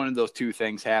 One of those two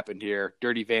things happened here.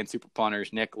 Dirty Van Super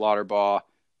Punters, Nick Lauterbaugh,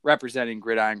 representing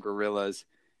Gridiron Go-Rillas.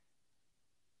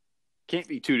 Can't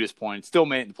be too disappointed. Still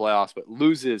made it in the playoffs, but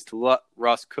loses to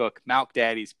Russ Cook, Malk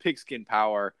Daddy's Pigskin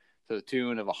Power to the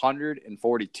tune of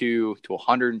 142 to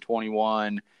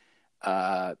 121.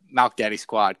 Malk Daddy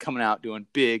squad coming out doing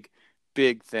big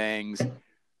things.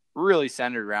 Really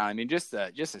centered around. I mean, just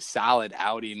a solid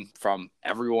outing from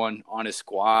everyone on his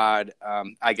squad.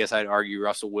 I guess I'd argue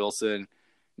Russell Wilson,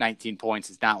 19 points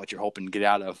is not what you're hoping to get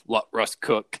out of Russ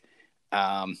Cook.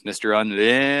 Mr.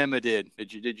 Unlimited.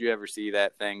 Did you ever see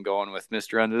that thing going with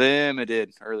Mr.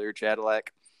 Unlimited earlier, Chadillac?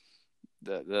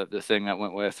 The thing that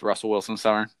went with Russell Wilson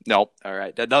summer? Nope. All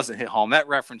right. That doesn't hit home. That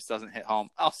reference doesn't hit home.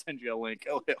 I'll send you a link.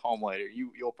 It'll hit home later.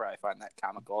 You'll probably find that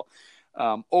comical.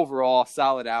 Overall,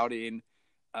 solid outing.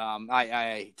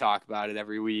 I talk about it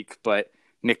every week, but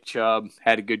Nick Chubb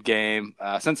had a good game.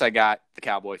 Since I got the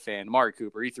Cowboy fan, Amari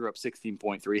Cooper, he threw up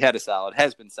 16.3,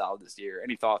 has been solid this year.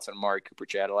 Any thoughts on Amari Cooper,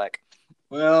 Chadillac?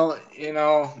 Well,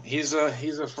 he's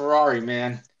a Ferrari,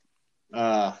 man.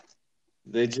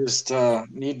 They just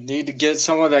need to get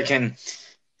someone that can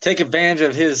take advantage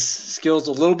of his skills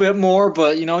a little bit more.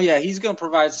 But, he's going to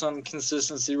provide some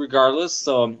consistency regardless.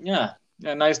 So, yeah,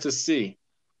 nice to see.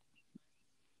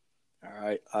 All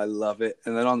right, I love it.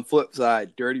 And then on the flip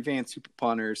side, Dirty Van Super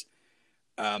Punters,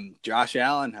 Josh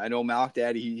Allen. I know Malk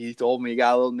Daddy, he told me he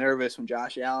got a little nervous when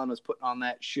Josh Allen was putting on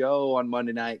that show on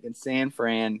Monday night against San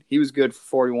Fran. He was good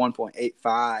for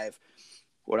 41.85.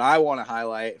 What I want to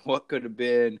highlight, what could have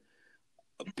been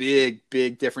a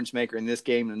big difference maker in this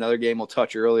game and another game we'll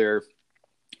touch earlier,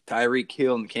 Tyreek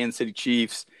Hill and the Kansas City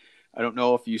Chiefs. I don't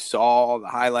know if you saw the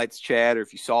highlights, Chad, or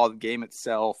if you saw the game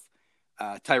itself.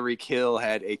 Tyreek Hill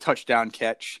had a touchdown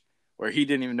catch where he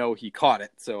didn't even know he caught it.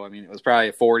 So, I mean, it was probably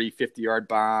a 40, 50-yard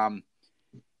bomb.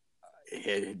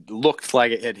 It looked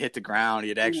like it had hit the ground. He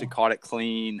had actually caught it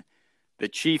clean. The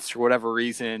Chiefs, for whatever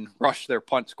reason, rushed their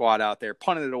punt squad out there,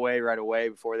 punted it away right away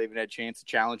before they even had a chance to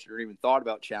challenge it or even thought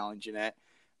about challenging it.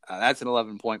 That's an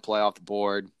 11-point play off the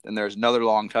board. Then there's another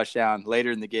long touchdown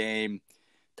later in the game.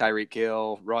 Tyreek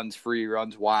Hill runs free,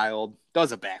 runs wild,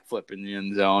 does a backflip in the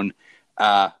end zone.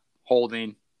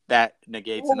 Holding that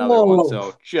negates another one.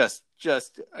 So just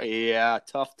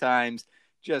tough times,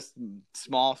 just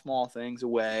small things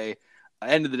away.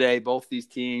 End of the day, both these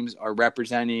teams are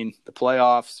representing the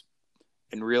playoffs,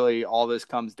 and really all this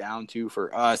comes down to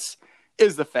for us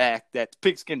is the fact that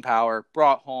Pigskin Power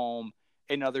brought home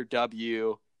another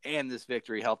W, and this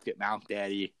victory helped get Malk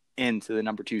Daddy into the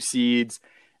number 2 seeds.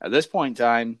 At this point in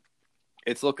time,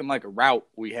 it's looking like a rout.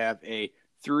 We have a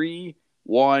 3-1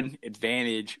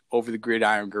 advantage over the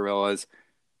Gridiron Go-Rillas.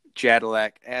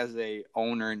 Chadillac, as a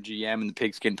owner and GM in the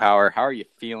Pigskin Power, how are you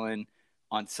feeling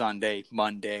on Sunday,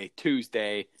 Monday,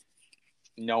 Tuesday,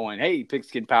 knowing, hey,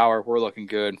 Pigskin Power, we're looking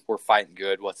good, we're fighting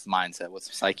good? What's the mindset? What's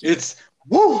the psyche? It's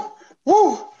woo.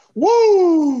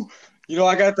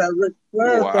 I got that Ric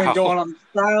Flair thing going. I'm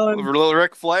styling. A little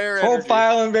Ric Flair energy.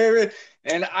 Profiling, baby.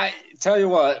 And I tell you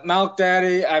what, Malk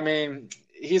Daddy, I mean,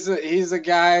 he's a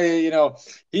guy,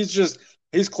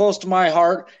 he's close to my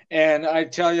heart. And I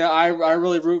tell you, I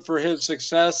really root for his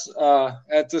success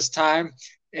at this time.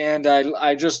 And I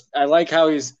like how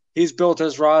he's built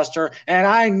his roster. And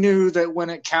I knew that when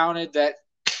it counted that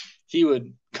he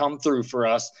would come through for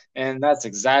us. And that's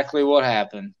exactly what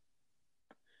happened.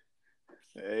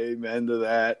 Amen to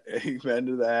that. Amen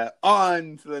to that.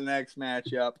 On to the next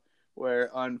matchup, where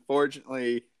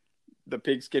unfortunately the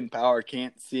Pigskin Power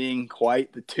can't sing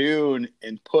quite the tune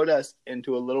and put us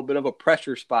into a little bit of a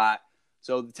pressure spot.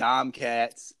 So the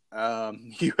Tomcats,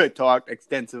 you had talked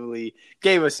extensively,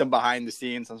 gave us some behind the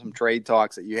scenes on some trade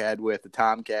talks that you had with the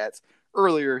Tomcats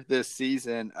earlier this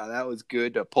season. That was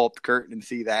good to pull up the curtain and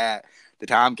see that. The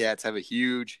Tomcats have a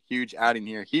huge outing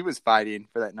here. He was fighting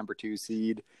for that number 2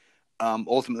 seed.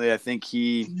 Ultimately, I think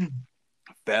he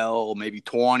fell maybe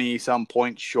 20-some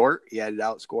points short. He had to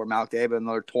outscore Malk Day by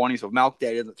another 20. So if Malk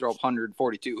Day doesn't throw up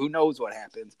 142, who knows what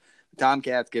happens? The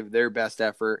Tomcats give their best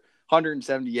effort,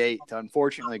 178 to,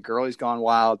 unfortunately, Gurley's gone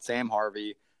wild, Sam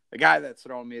Harvey, the guy that's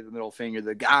throwing me the middle finger,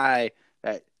 the guy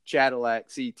that Chad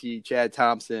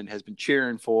Thompson has been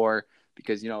cheering for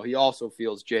because, he also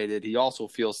feels jaded. He also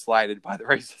feels slighted by the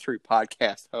Race to 3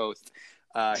 podcast host.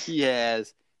 He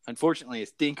has, unfortunately, a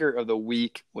stinker of the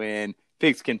week when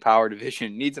Pigskin Power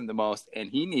division needs him the most, and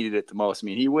he needed it the most. I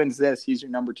mean, he wins this. He's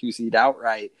your number 2 seed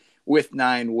outright with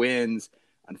 9 wins.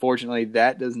 Unfortunately,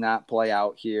 that does not play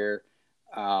out here.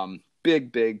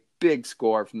 Big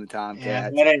score from the Tomcats.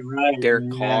 Yeah, that ain't right.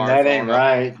 Derek Carr. That ain't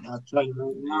right. I'll tell you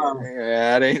right now.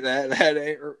 Yeah,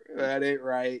 that ain't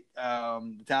right.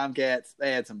 The Tomcats,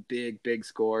 they had some big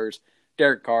scores.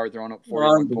 Derek Carr throwing up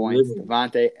 41 points.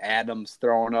 Devontae Adams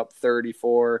throwing up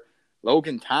 34.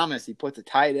 Logan Thomas, he puts a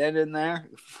tight end in there.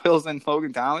 Fills in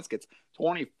Logan Thomas, gets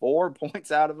 24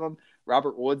 points out of him.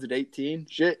 Robert Woods at 18.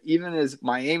 Shit, even as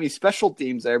Miami special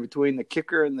teams there between the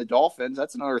kicker and the Dolphins,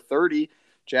 that's another 30.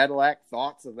 Chadlack,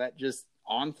 thoughts of that just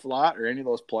onslaught or any of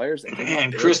those players?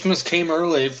 And Christmas came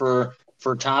early for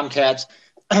Tomcats.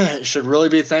 Should really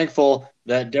be thankful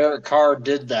that Derek Carr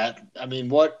did that. I mean,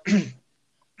 what in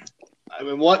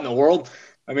the world?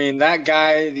 I mean, that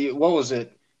guy, what was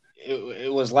it?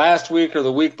 It was last week or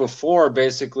the week before,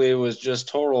 basically, it was just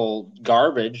total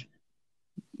garbage.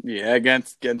 Yeah,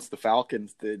 against the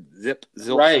Falcons, the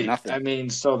zilch, right. Nothing. I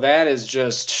mean, so that is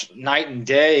just night and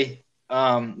day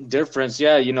difference.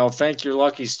 Yeah, thank your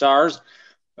lucky stars.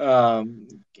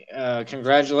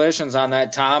 Congratulations on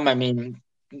that, Tom. I mean,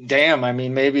 damn. I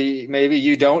mean, maybe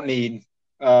you don't need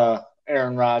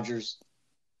Aaron Rodgers.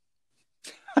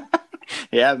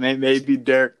 Yeah, maybe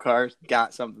Derek Carr's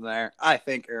got something there. I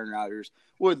think Aaron Rodgers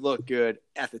would look good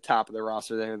at the top of the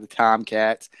roster there, the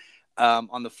Tomcats.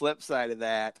 On the flip side of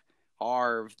that,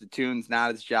 Harv, the tune's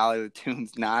not as jolly, the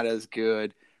tune's not as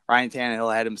good. Ryan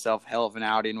Tannehill had himself hell of an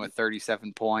outing with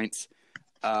 37 points.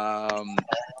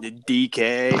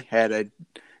 DK had a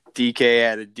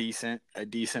decent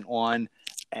one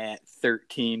at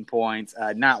 13 points.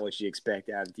 Not what you expect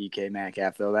out of DK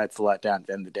Metcalf, though. That's a letdown at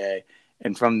the end of the day.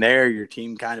 And from there, your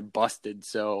team kind of busted.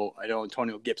 So I know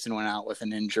Antonio Gibson went out with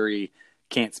an injury.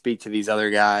 Can't speak to these other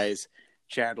guys.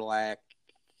 Chadlack,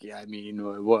 yeah, I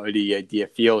mean, what do you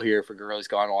feel here for Gurley's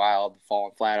Gone Wild,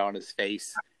 falling flat on his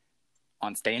face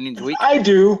on standings week? I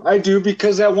do,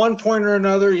 because at one point or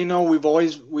another,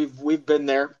 we've been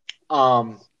there.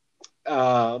 But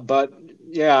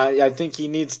yeah, I think he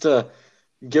needs to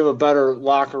give a better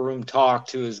locker room talk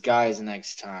to his guys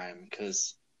next time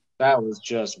because that was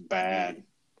just bad.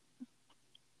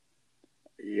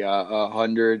 Yeah,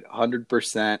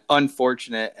 100%.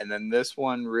 Unfortunate. And then this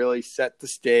one really set the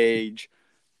stage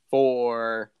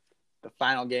for the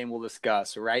final game we'll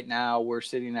discuss. So right now we're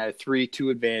sitting at a 3-2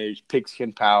 advantage,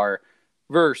 Pigskin Power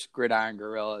versus Gridiron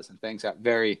Go-Rillas, and things got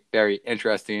very, very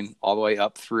interesting all the way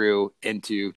up through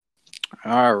into.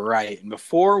 All right. And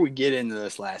before we get into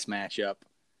this last matchup,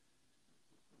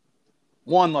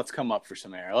 let's come up for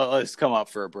some air. Let's come up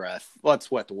for a breath. Let's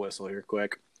wet the whistle here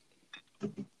quick.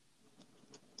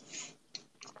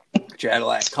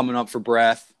 Chadlack coming up for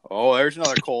breath. Oh, there's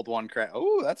another cold one crack.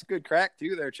 Oh, that's a good crack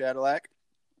too there, Chadlack.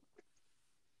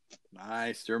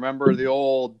 Nice. Do you remember the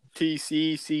old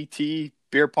TCCT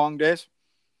beer pong days?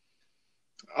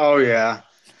 Oh, yeah.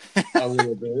 A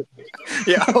little bit.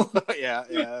 Yeah.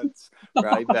 It's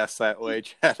probably best that way,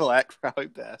 Chadlack. Probably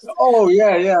best. Oh,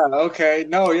 yeah. Okay.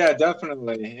 No, yeah,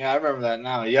 definitely. Yeah, I remember that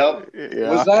now. Yep.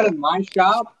 Yeah. Was that in my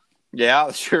shop? Yeah,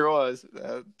 it sure was.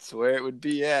 That's where it would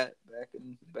be at.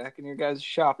 Back in your guys'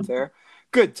 shop there.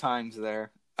 Good times there.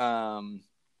 Yeah,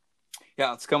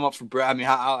 let's come up for Brad. I mean,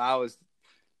 I was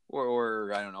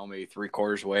we're I don't know, maybe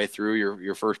 3/4 way through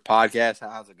your first podcast.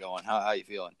 How's it going? How you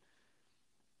feeling?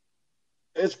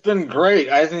 It's been great.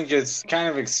 I think it's kind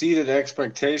of exceeded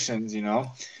expectations, Yeah,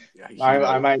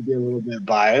 I might be a little bit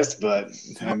biased, but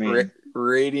I mean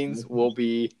ratings will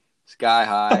be sky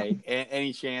high.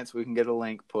 Any chance we can get a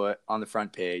link put on the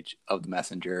front page of the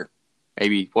Messenger?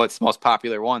 Maybe what's the most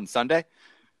popular one? Sunday?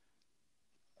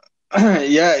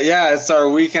 Yeah, it's our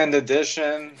weekend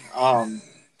edition. Front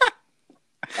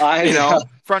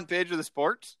page of the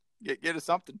sports. Get us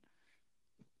something.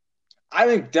 I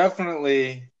think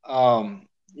definitely,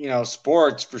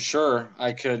 sports for sure.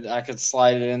 I could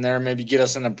slide it in there. Maybe get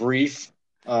us in a brief.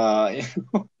 Yeah,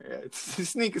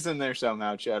 sneak us in there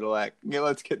somehow, Chadlack.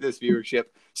 Let's get this viewership.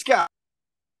 Scott.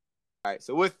 All right.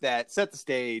 So with that, set the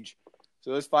stage.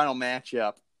 So this final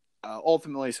matchup,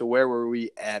 ultimately, so where were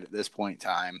we at this point in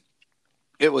time?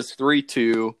 It was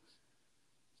 3-2,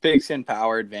 Pigskin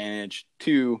Power advantage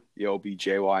to the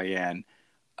OBJYN.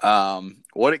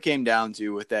 What it came down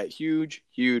to with that huge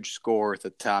score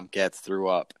that Tomcats threw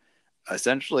up,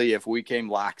 essentially, if we came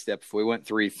lockstep, if we went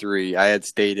 3-3, I had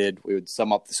stated we would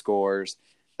sum up the scores.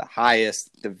 The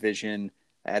highest division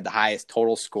that had the highest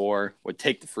total score would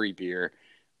take the free beer.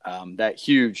 That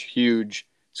huge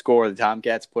score the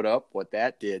Tomcats put up, what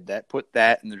that did, that put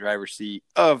that in the driver's seat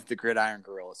of the Gridiron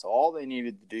Go-Rillas. So all they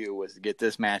needed to do was to get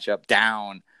this matchup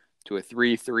down to a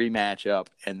 3-3 matchup,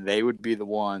 and they would be the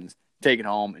ones taking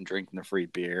home and drinking the free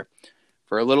beer.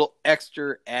 For a little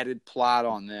extra added plot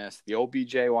on this, the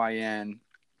OBJYN,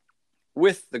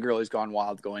 with the Girlies Gone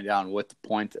Wild going down with the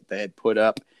point that they had put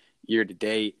up year to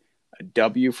date, a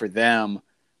W for them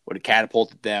would have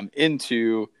catapulted them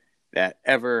into that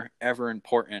ever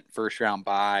important first round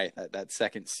bye, that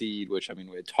second seed, which, I mean,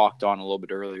 we had talked on a little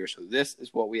bit earlier. So this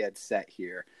is what we had set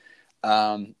here.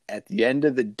 At the end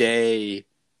of the day,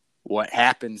 what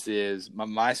happens is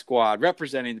my squad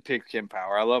representing the Pigskin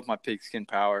Power. I love my Pigskin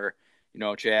Power. You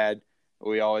know, Chad,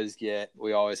 we always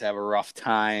have a rough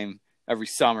time every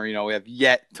summer. You know, we have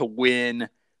yet to win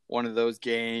one of those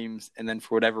games. And then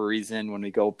for whatever reason, when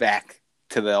we go back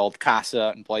to the old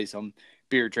Casa and play some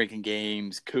beer drinking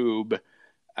games, Coob,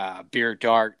 beer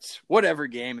darts, whatever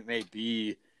game it may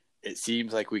be, it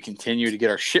seems like we continue to get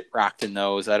our shit rocked in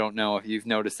those. I don't know if you've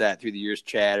noticed that through the years,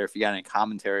 Chad, or if you got any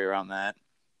commentary around that.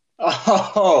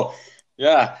 Oh,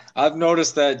 yeah, I've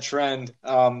noticed that trend.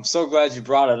 So glad you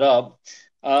brought it up.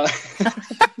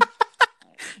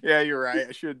 Yeah, you're right.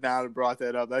 I should not have brought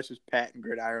that up. That's just patting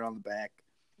Gridiron on the back.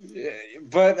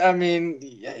 But I mean,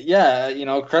 yeah, you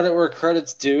know, credit where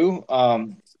credit's due.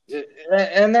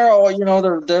 And they're all, you know,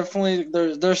 they're definitely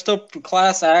they're still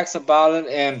class acts about it,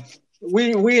 and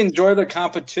we enjoy the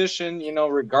competition, you know,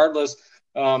 regardless.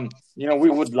 You know, we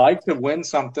would like to win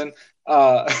something.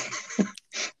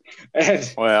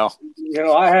 And, well, you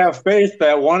know, I have faith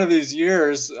that one of these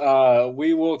years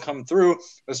we will come through,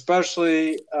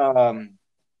 especially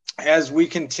as we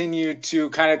continue to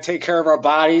kind of take care of our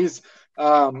bodies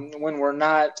when we're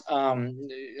not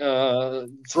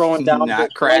throwing down.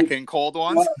 Not cracking cold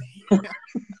ones.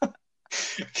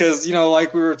 Because, you know,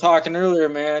 like we were talking earlier,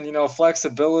 man, you know,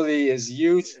 flexibility is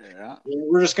youth. Yeah.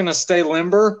 We're just going to stay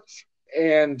limber.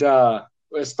 And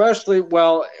especially,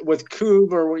 well, with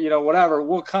Coob or, you know, whatever,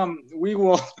 we'll come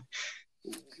through.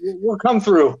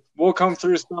 We'll come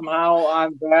through somehow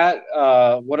on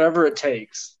that, whatever it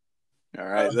takes. All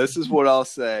right, this is what I'll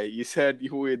say. You said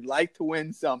you would like to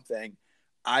win something.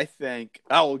 I think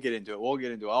we'll get into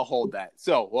it. I'll hold that.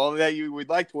 So, well, that you would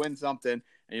like to win something, and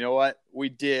you know what? We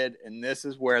did, and this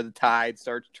is where the tide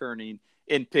starts turning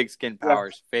in Pigskin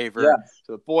Power's favor. Yeah.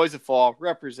 So the Boys of Fall,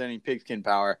 representing Pigskin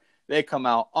Power, they come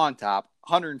out on top,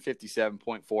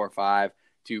 157.45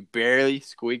 to barely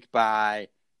squeak by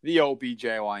the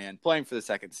OBJYN, playing for the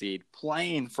second seed,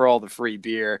 playing for all the free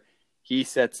beer. He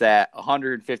sets at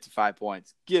 155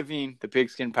 points, giving the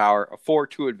Pigskin Power a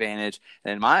 4-2 advantage.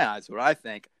 And in my eyes, what I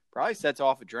think probably sets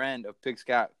off a trend of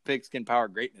Pigskin Power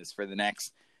greatness for the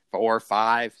next 4,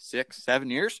 5, 6, 7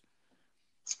 years.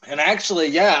 And actually,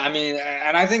 yeah, I mean,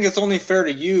 and I think it's only fair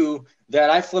to you that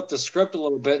I flip the script a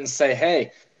little bit and say,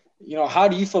 hey, you know, how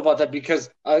do you feel about that? Because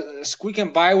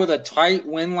squeaking by with a tight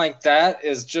win like that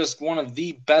is just one of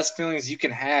the best feelings you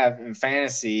can have in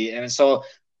fantasy. And so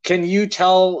can you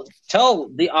tell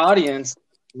the audience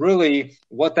really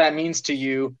what that means to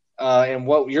you and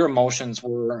what your emotions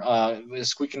were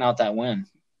squeaking out that win?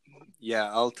 Yeah,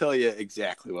 I'll tell you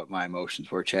exactly what my emotions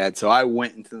were, Chad. So I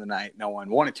went into the night knowing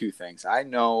one of two things. I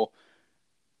know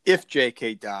if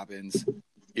J.K. Dobbins,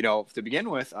 you know, to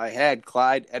begin with, I had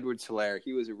Clyde Edwards-Helaire.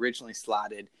 He was originally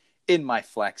slotted in my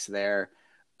flex there.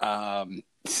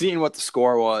 Seeing what the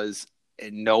score was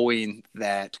and knowing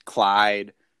that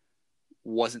Clyde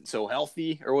wasn't so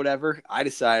healthy or whatever, I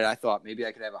thought maybe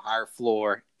I could have a higher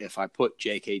floor if I put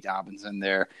J.K. Dobbins in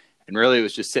there. And really it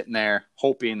was just sitting there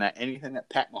hoping that anything that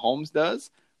Pat Mahomes does,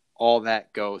 all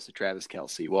that goes to Travis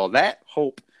Kelce. Well, that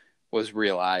hope was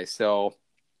realized. So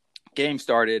game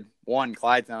started.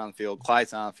 Clyde's not on the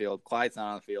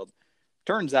field.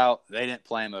 Turns out they didn't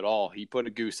play him at all. He put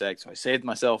a goose egg, so I saved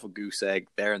myself a goose egg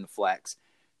there in the flex.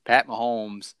 Pat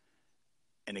Mahomes,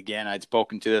 and again, I'd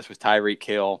spoken to this with Tyreek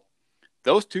Hill.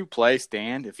 Those two plays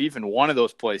stand. If even one of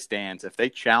those plays stands, if they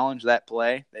challenge that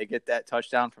play, they get that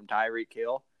touchdown from Tyreek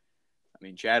Hill. I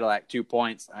mean, Cadillac, 2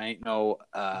 points. I ain't no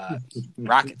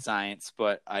rocket science,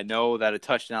 but I know that a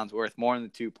touchdown's worth more than the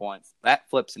 2 points. That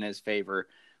flips in his favor.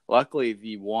 Luckily,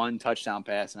 the one touchdown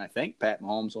pass, and I think Pat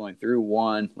Mahomes only threw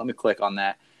one. Let me click on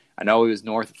that. I know he was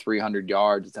north of 300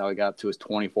 yards. That's how he got up to his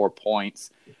 24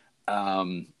 points.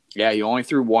 He only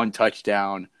threw one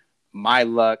touchdown. My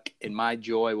luck and my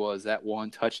joy was that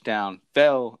one touchdown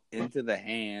fell into the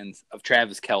hands of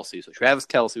Travis Kelce. So Travis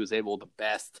Kelce was able to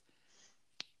best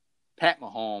Pat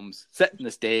Mahomes, setting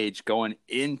the stage going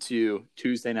into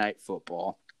Tuesday Night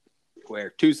Football,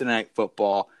 where Tuesday Night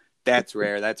Football, that's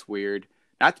rare, that's weird.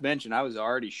 Not to mention, I was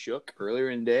already shook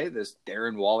earlier in the day, this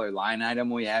Darren Waller line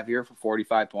item we have here for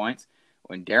 45 points.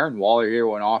 When Darren Waller here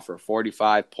went off for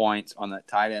 45 points on that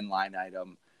tight end line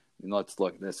item, and let's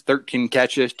look at this. 13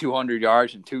 catches, 200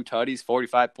 yards, and 2 tutties,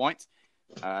 45 points.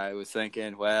 I was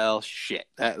thinking, well, shit.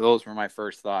 Those were my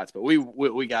first thoughts. But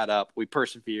we got up. We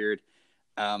persevered.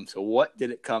 So what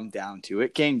did it come down to?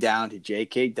 It came down to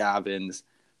J.K. Dobbins,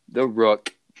 the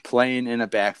rook, playing in a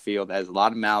backfield that has a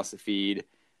lot of mouths to feed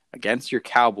against your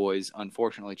Cowboys,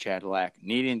 unfortunately, Cadillac,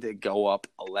 needing to go up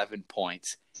 11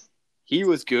 points. He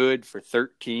was good for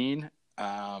 13.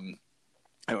 I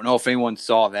don't know if anyone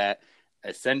saw that.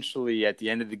 Essentially, at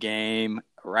the end of the game,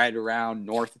 right around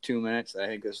north of 2 minutes, I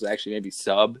think this was actually maybe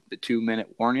sub the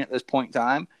 2-minute warning at this point in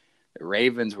time. The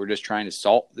Ravens were just trying to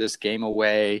salt this game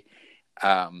away.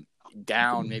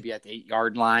 Down maybe at the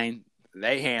 8-yard line,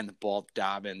 they hand the ball to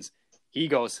Dobbins. He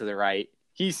goes to the right.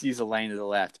 He sees a lane to the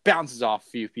left, bounces off a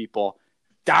few people,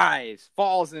 dives,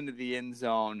 falls into the end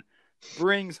zone,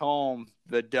 brings home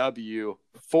the W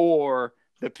for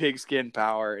the Pigskin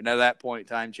Power. And at that point in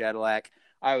time, Cadillac,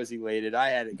 I was elated. I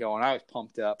had it going. I was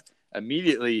pumped up.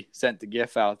 Immediately sent the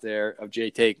gif out there of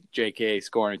JK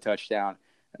scoring a touchdown.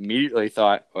 Immediately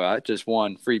thought, well, I just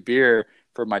won free beer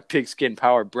for my Pigskin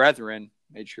Power brethren.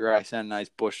 Made sure I sent a nice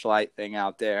Busch Light thing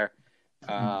out there.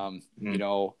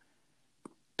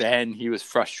 Ben, he was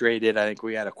frustrated. I think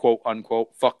we had a quote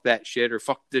unquote "fuck that shit" or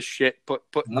 "fuck this shit" put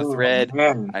in the thread.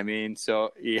 I mean,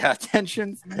 so yeah,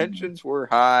 tensions were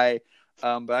high.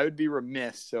 But I would be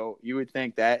remiss. So you would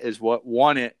think that is what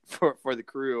won it for the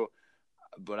crew,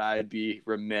 but I'd be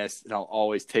remiss, and I'll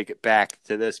always take it back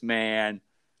to this man.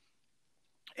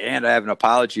 And I have an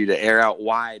apology to air out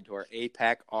wide to our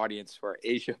APAC audience, to our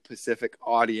Asia Pacific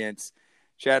audience.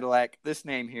 Cadillac, this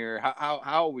name here,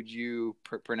 how would you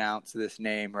pronounce this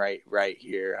name right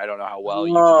here? I don't know how well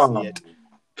you can see it.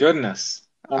 Goodness.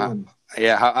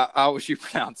 How would you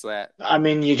pronounce that? I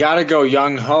mean, you got to go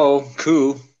Young Ho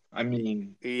Koo. I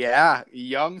mean, yeah,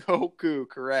 Young Ho Koo,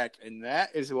 correct, and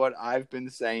that is what I've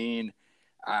been saying.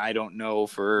 I don't know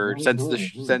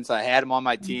since I had him on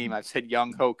my team. I've said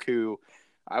Young Ho Koo.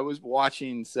 I was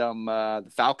watching some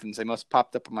the Falcons. They must have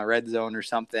popped up on my red zone or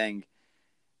something.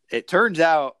 It turns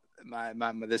out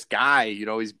this guy,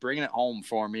 he's bringing it home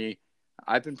for me.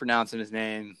 I've been pronouncing his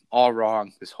name all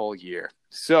wrong this whole year.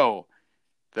 So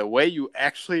the way you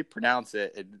actually pronounce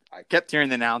it, I kept hearing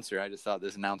the announcer. I just thought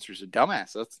this announcer's a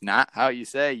dumbass. That's not how you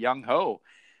say Young Ho.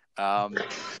 I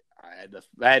had to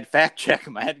fact check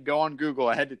him. I had to go on Google.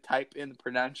 I had to type in the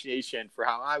pronunciation for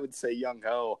how I would say Young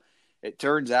Ho. It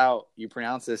turns out you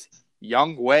pronounce this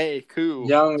Young Wei Koo.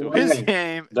 His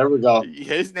name. There we go.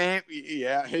 His name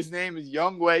is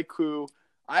Young Wei Koo.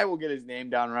 I will get his name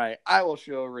down right. I will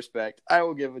show respect. I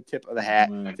will give a tip of the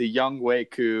hat to Young Wei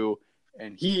Koo.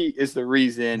 And he is the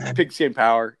reason Pigskin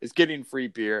Power is getting free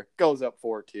beer, goes up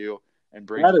 4-2, and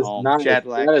brings it home.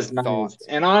 Cadillac, that is nice.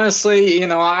 And honestly,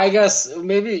 I guess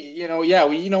maybe,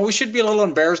 we should be a little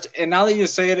embarrassed. And now that you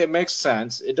say it, it makes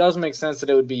sense. It does make sense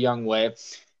that it would be Young Wei.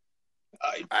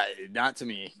 Not to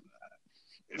me.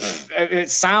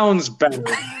 It sounds better.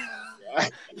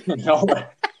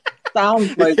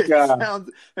 Sounds like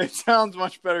it sounds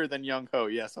much better than Young Ho.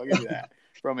 Yes, I'll give you that.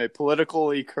 From a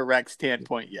politically correct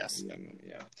standpoint, yes.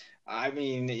 Yeah. I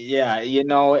mean,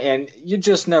 and you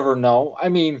just never know. I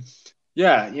mean,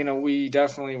 we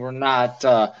definitely were not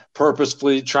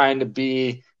purposefully trying to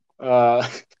be what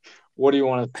do you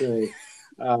want to say?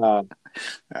 I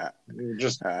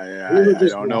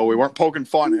don't know. We weren't poking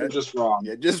fun. We were just wrong.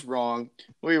 Yeah, just wrong.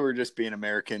 We were just being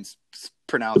Americans,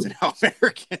 pronouncing how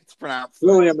Americans pronounce.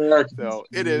 Really American. So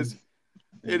it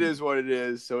is what it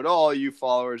is. So to all you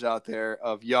followers out there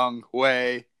of Young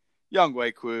Wei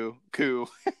Koo,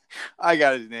 I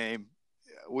got his name.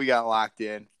 We got locked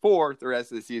in for the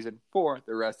rest of the season, for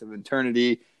the rest of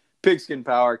eternity. Pigskin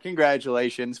Power,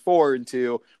 congratulations,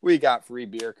 4-2. We got free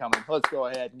beer coming. Let's go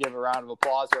ahead and give a round of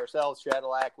applause to ourselves,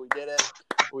 Cadillac. We did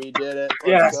it.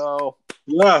 Let's go.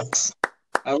 Yes,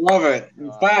 I love it.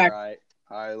 In fact,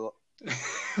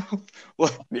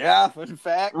 in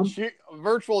fact,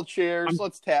 virtual chairs.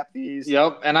 Let's tap these.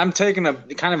 Yep, and I'm taking a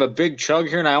kind of a big chug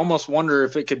here, and I almost wonder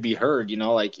if it could be heard.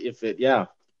 Like if it, Yeah,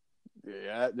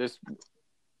 this.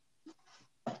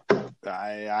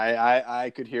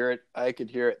 I could hear it. I could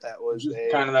hear it. That was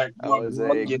kind of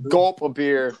a gulp of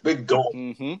beer. Big gulp.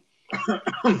 Mm-hmm.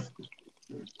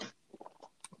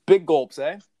 Big gulps,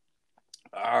 eh?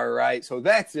 All right, so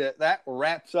that's it. That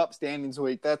wraps up Standings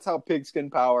Week. That's how Pigskin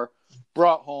Power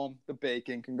brought home the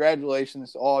bacon.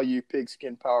 Congratulations to all you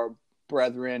Pigskin Power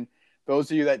brethren.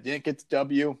 Those of you that didn't get the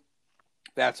W,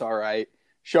 that's all right.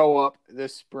 Show up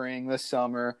this spring, this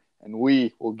summer, and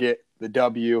we will get the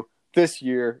W this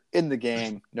year in the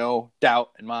game. No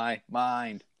doubt in my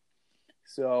mind.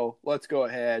 So let's go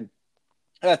ahead.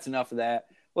 That's enough of that.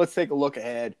 Let's take a look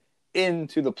ahead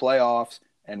into the playoffs,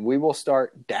 and we will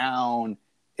start down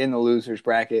in the losers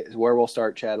bracket is where we'll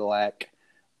start, Cadillac.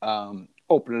 Open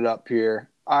it up here.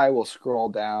 I will scroll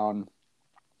down,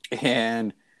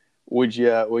 and would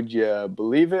you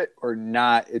believe it or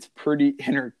not? It's pretty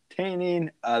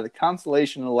entertaining. The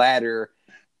constellation ladder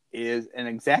is an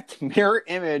exact mirror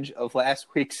image of last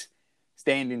week's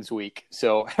standings week.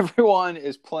 So everyone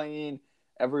is playing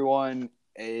everyone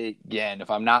again, if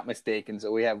I'm not mistaken.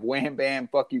 So we have Wham Bam,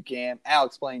 Fuck You Cam,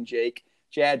 Alex playing Jake,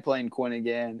 Chad playing Quinn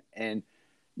again, and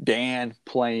Dan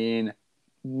playing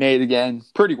Nate again.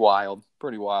 Pretty wild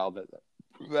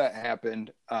that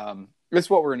happened. This is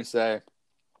what we're going to say.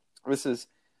 This is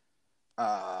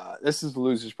the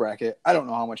losers bracket. I don't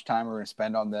know how much time we're going to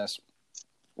spend on this.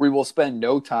 We will spend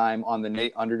no time on the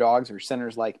Nate underdogs or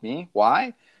sinners like me.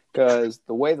 Why? Because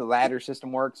the way the ladder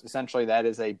system works, essentially that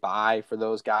is a bye for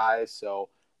those guys. So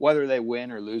whether they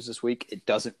win or lose this week, it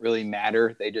doesn't really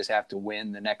matter. They just have to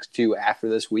win the next two after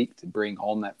this week to bring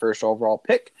home that first overall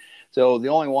pick. So the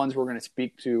only ones we're going to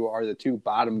speak to are the two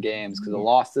bottom games, because the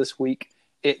loss this week,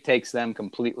 it takes them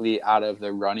completely out of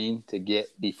the running to get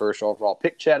the first overall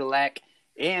pick, Cadillac,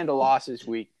 and a loss this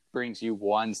week brings you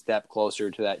one step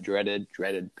closer to that dreaded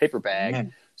paper bag.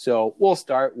 Man. So we'll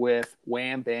start with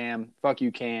Wham Bam, Fuck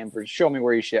You Cam, for Show Me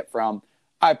Where You Ship From.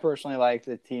 I personally like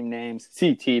the team names.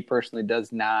 CT personally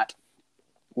does not.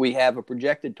 We have a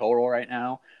projected total right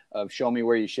now of Show Me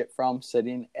Where You Ship From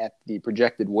sitting at the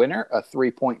projected winner, a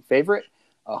 3-point favorite,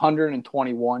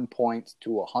 121 points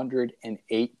to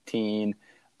 118.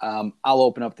 I'll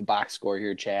open up the box score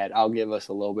here, Chad. I'll give us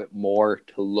a little bit more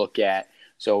to look at.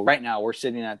 So right now we're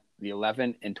sitting at the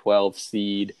 11 and 12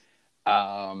 seed.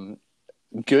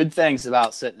 Good things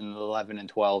about sitting in the 11 and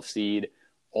 12 seed.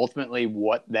 Ultimately,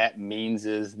 what that means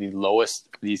is the lowest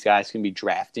these guys can be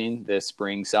drafting this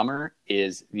spring, summer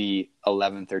is the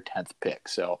 11th or 10th pick.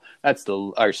 So that's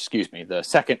the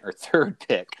second or third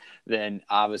pick. Then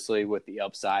obviously with the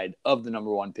upside of the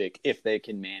number one pick, if they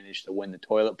can manage to win the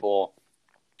toilet bowl.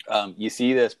 You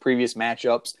see this previous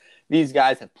matchups. These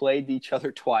guys have played each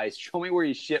other twice. Show Me Where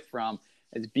You Ship From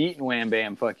has beaten Wham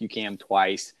Bam, Fuck You Cam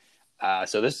twice.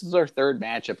 So this is our third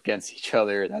matchup against each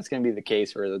other. That's going to be the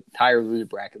case for the entire loser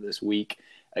bracket this week.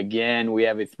 Again, we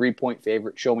have a 3-point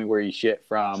favorite. Show Me Where You Ship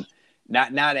From.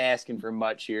 Not asking for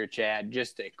much here, Chad.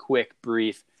 Just a quick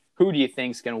brief. Who do you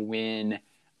think's going to win?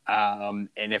 And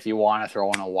if you want to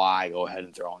throw in a Y, go ahead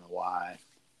and throw in a Y.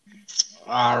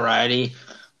 All righty.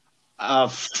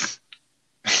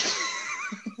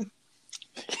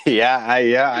 Yeah,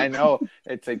 I know.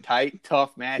 It's a tight,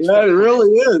 tough match. Yeah, it really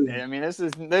is. I mean, this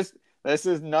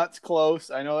is nuts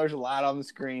close. I know there's a lot on the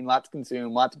screen, lot to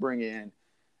consume, lot to bring in.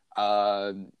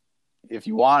 If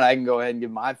you want, I can go ahead and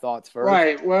give my thoughts first.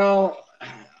 Right. Well,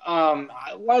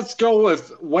 let's go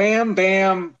with Wham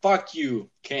Bam Fuck You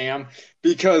Cam,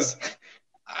 because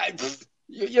I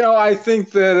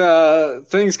think that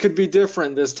things could be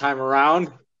different this time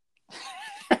around.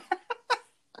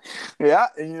 Yeah,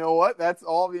 and you know what? That's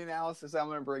all the analysis I'm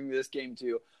going to bring this game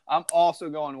to. I'm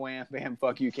also going Wham Bam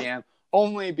Fuck You Cam,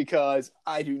 only because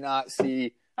I do not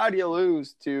see how do you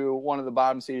lose to one of the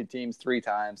bottom seeded teams 3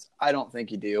 times. I don't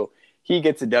think you do. He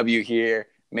gets a W here,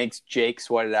 makes Jake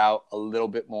sweat it out a little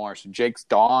bit more. So Jake's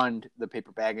donned the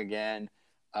paper bag again.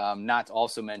 Not to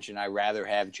also mention, I rather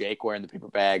have Jake wearing the paper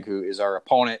bag, who is our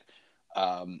opponent.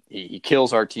 He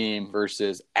kills our team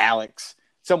versus Alex.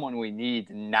 Someone we need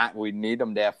him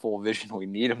to have full vision. We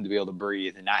need him to be able to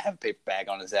breathe and not have a paper bag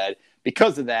on his head.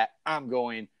 Because of that, I'm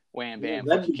going Wham Bam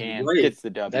Fuck You Cam gets the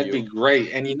W. That'd be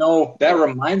great. And that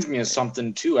reminds me of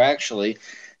something too, actually.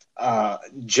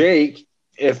 Jake,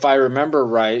 if I remember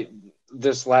right,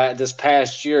 this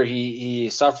past year he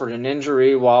suffered an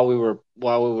injury while we were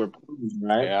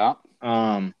right? Yeah.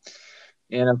 And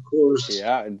of course,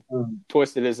 yeah,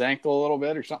 twisted his ankle a little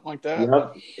bit or something like that.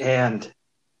 Yep. And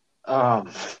and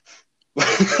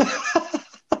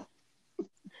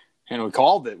we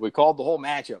called it. We called the whole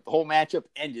matchup. The whole matchup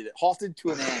ended. It halted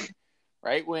to an end.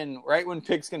 Right when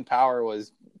Pigskin Power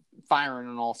was firing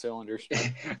on all cylinders.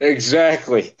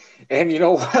 Exactly. And you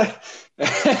know what?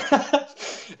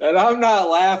 And I'm not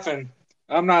laughing.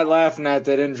 I'm not laughing at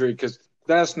that injury because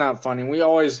that's not funny. We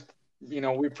always,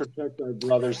 we protect our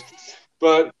brothers.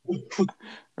 But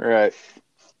right.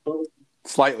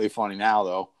 Slightly funny now,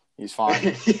 though. He's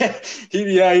fine.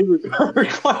 he recovered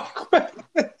quite quick.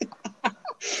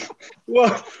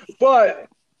 Well, but,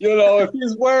 if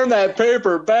he's wearing that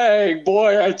paper bag,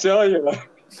 boy, I tell you.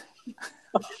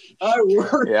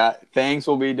 Yeah, things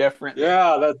will be different.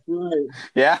 Yeah, that's right.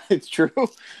 Yeah, it's true.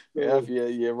 Yeah, if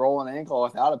you roll an ankle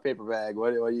without a paper bag,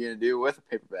 what are you going to do with a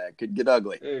paper bag? Could get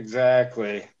ugly.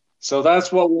 Exactly. So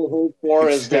that's what we'll hope for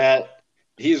is that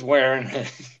he's wearing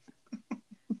it.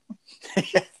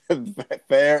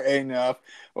 Fair enough.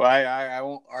 Well, I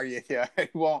won't argue. Yeah, I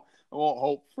won't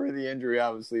hope for the injury,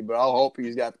 obviously, but I'll hope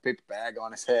he's got the paper bag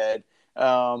on his head.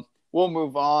 We'll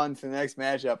move on to the next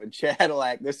matchup. And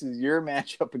Cadillac, this is your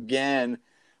matchup again.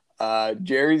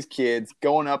 Jerry's kids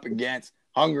going up against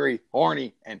Hungry,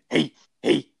 Horny, and Hey,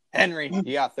 Henry.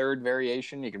 You got third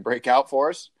variation you can break out for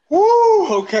us?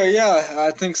 Woo! Okay, yeah,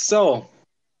 I think so.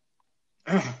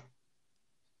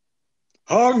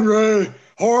 Hungry,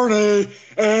 Horny,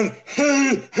 and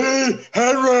Hey,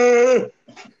 Henry.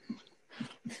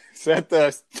 Is that the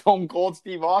Stone Cold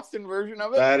Steve Austin version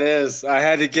of it? That is. I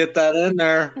had to get that in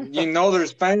there.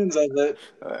 There's fans of it.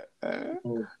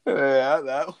 Yeah,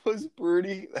 that was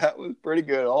pretty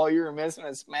good. All you were missing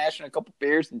is smashing a couple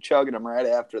beers and chugging them right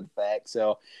after the fact.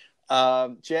 So,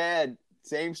 Chad,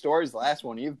 same story as the last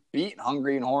one. You've beaten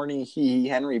Hungry and Horny,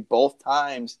 Henry both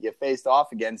times you faced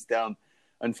off against them.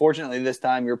 Unfortunately, this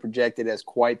time you're projected as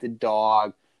quite the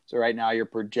dog. So right now you're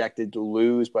projected to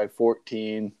lose by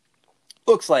 14.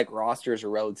 Looks like rosters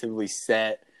are relatively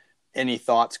set. Any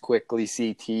thoughts quickly,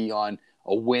 CT, on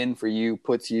a win for you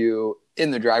puts you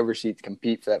in the driver's seat to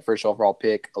compete for that first overall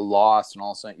pick, a loss, and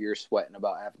all of a sudden you're sweating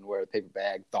about having to wear the paper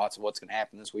bag. Thoughts of what's going to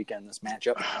happen this weekend in this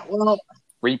matchup? Well,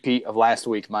 repeat of last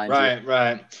week, mind you.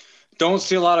 Right. Don't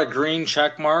see a lot of green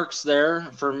check marks there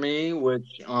for me,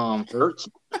 which hurts.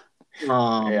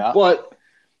 Yeah. But,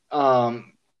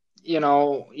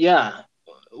 yeah.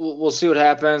 We'll see what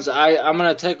happens. I'm going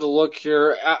to take a look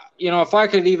here. If I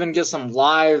could even get some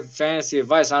live fantasy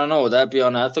advice, I don't know, would that be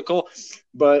unethical?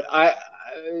 But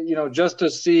just to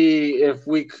see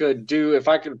if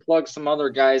I could plug some other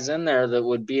guys in there that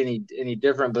would be any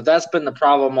different. But that's been the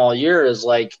problem all year is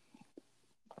like,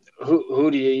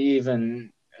 who do you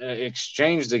even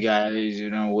exchange the guys,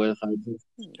 with?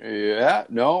 Yeah,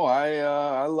 no,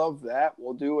 I love that.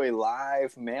 We'll do a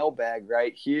live mailbag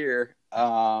right here.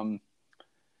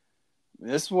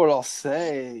 This is what I'll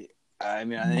say. I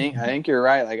mean, I think you're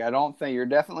right. Like, I don't think you're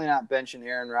definitely not benching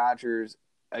Aaron Rodgers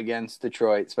against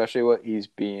Detroit, especially what he's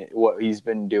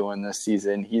been doing this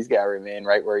season. He's got to remain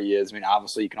right where he is. I mean,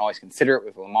 obviously, you can always consider it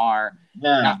with Lamar.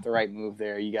 Yeah. Not the right move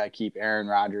there. You got to keep Aaron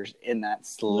Rodgers in that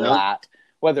slot. Yep.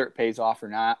 Whether it pays off or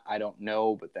not, I don't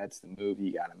know, but that's the move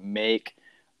you got to make.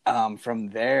 From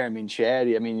there, I mean, Chad,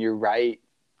 you're right.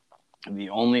 The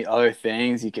only other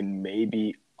things you can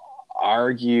maybe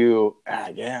argue,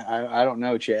 I don't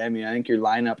know, Chad. I mean, I think your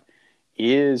lineup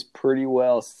is pretty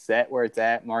well set where it's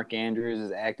at. Mark Andrews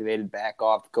is activated back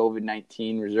off the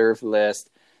COVID-19 reserve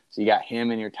list. So you got him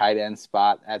in your tight end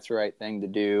spot. That's the right thing to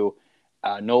do.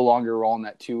 No longer rolling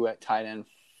that 2 at tight end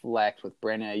flex with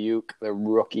Brandon Ayuk, the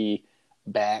rookie,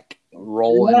 back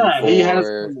rolling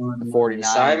for the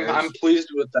 49ers. I'm pleased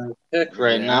with that pick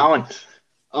right now.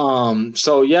 And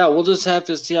so, we'll just have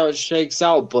to see how it shakes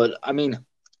out. But, I mean,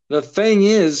 the thing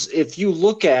is, if you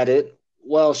look at it,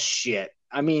 well, shit.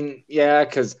 I mean, yeah,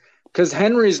 because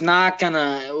Henry's not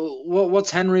gonna.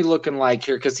 What's Henry looking like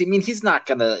here? Because he's not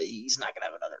gonna have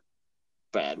another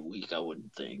bad week. I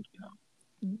wouldn't think.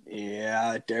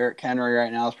 Yeah, Derrick Henry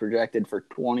right now is projected for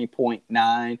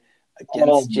 20.9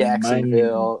 against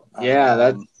Jacksonville. Yeah,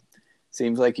 that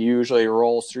seems like he usually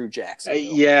rolls through Jacksonville.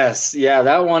 Yes,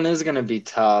 that one is gonna be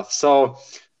tough. So,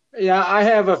 yeah, I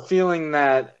have a feeling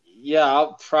that. Yeah,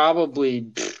 I'll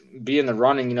probably be in the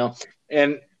running,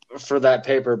 and for that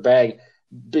paper bag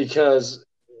because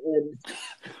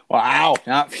wow,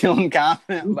 not feeling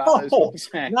confident about this.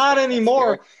 Not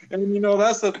anymore. And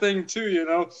that's the thing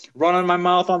too, running my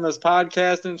mouth on this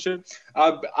podcast and shit.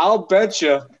 I'll bet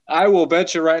you, I will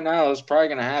bet you right now it's probably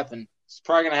gonna happen. It's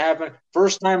probably gonna happen.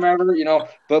 First time ever,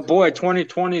 But boy,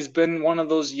 2020 has been one of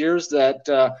those years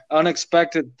that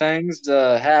unexpected things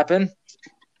have happened,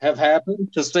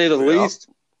 to say the least.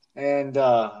 And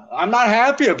I'm not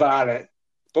happy about it.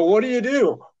 But what do you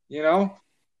do?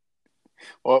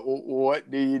 What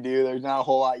do you do? There's not a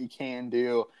whole lot you can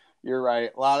do. You're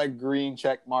right. A lot of green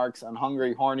check marks on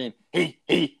Hungry Horny and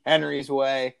Henry's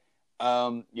way.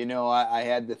 I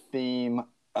had the theme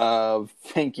of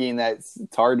thinking that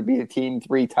it's hard to beat a team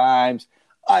 3 times.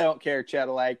 I don't care,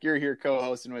 Cadillac. You're here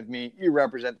co-hosting with me. You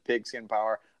represent the Pigskin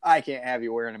Power. I can't have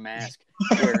you wearing a mask,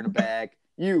 wearing a bag.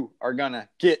 You are going to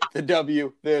get the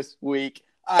W this week.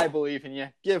 I believe in you.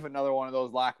 Give another one of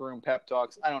those locker room pep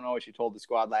talks. I don't know what you told the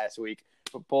squad last week,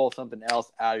 but pull something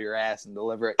else out of your ass and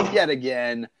deliver it yet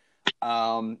again.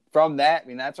 From that,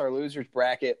 that's our losers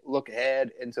bracket. Look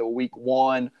ahead into week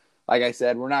 1. Like I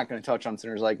said, we're not going to touch on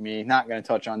sinners like me, not going to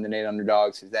touch on the Nate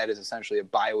underdogs, because that is essentially a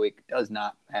bye week. It does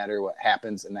not matter what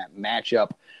happens in that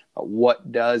matchup. But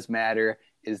what does matter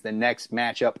is the next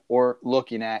matchup we're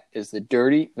looking at is the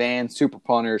Dirty Van Super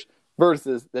Punters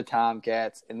versus the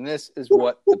Tomcats. And this is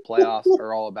what the playoffs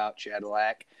are all about,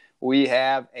 Cadillac. We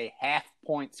have a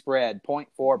half-point spread,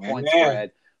 0.4 point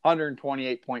spread,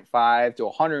 128.5 to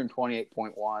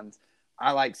 128.1.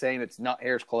 I like saying it's nut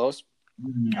hairs close.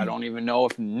 I don't even know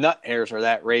if nut hairs are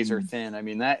that razor thin.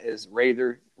 That is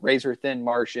razor thin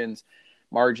margins.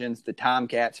 The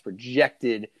Tomcats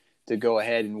projected to go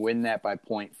ahead and win that by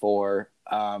 0.4.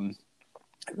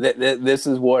 This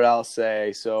is what I'll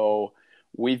say. So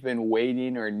we've been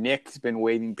waiting, or Nick's been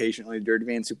waiting patiently, the Dirty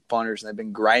Van Super Punters, and they've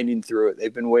been grinding through it.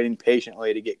 They've been waiting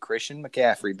patiently to get Christian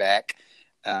McCaffrey back.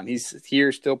 He's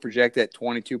here still projected at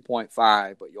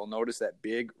 22.5, but you'll notice that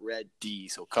big red D.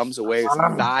 So comes away with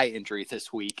some thigh injury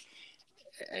this week.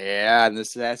 Yeah, and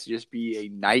this has to just be a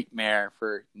nightmare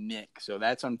for Nick. So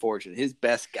that's unfortunate. His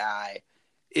best guy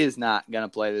is not going to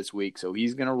play this week, so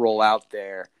he's going to roll out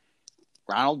there.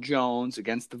 Ronald Jones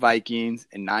against the Vikings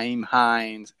and Naeem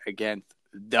Hines against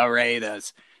the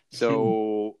Raiders.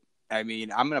 So, I'm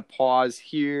going to pause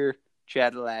here.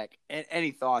 Cadillac,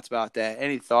 any thoughts about that?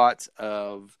 Any thoughts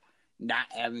of not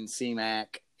having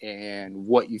C-Mac and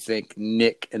what you think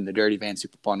Nick and the Dirty Van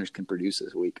Super Punters can produce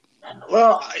this week?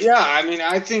 Well, yeah,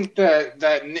 I think that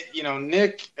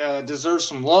Nick deserves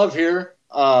some love here.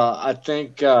 I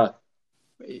think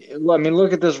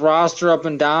look at this roster up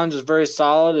and down, just very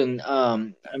solid,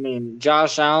 and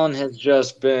Josh Allen has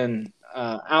just been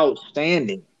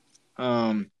outstanding.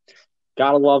 Gotta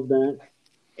love that,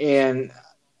 and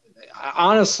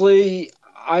honestly,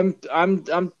 I'm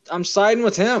siding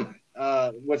with him,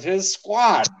 with his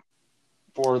squad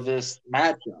for this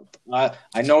matchup.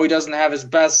 I know he doesn't have his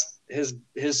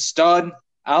stud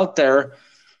out there,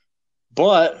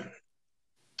 but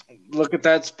look at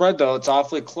that spread though; it's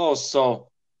awfully close. So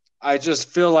I just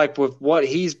feel like with what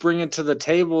he's bringing to the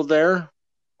table there,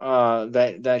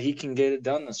 that he can get it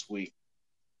done this week.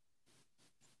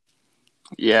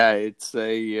 Yeah, it's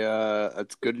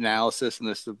good analysis, and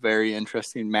this is a very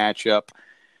interesting matchup.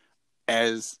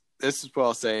 As this is what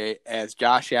I'll say, as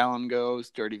Josh Allen goes,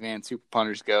 Dirty Van Super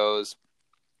Punters goes,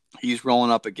 he's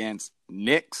rolling up against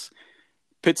Nick's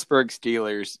Pittsburgh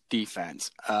Steelers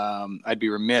defense. I'd be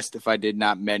remiss if I did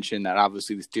not mention that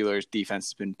obviously the Steelers defense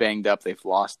has been banged up. They've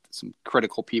lost some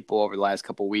critical people over the last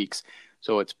couple of weeks,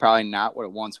 so it's probably not what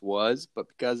it once was, but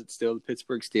because it's still the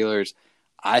Pittsburgh Steelers,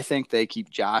 I think they keep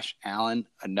Josh Allen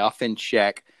enough in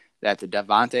check that the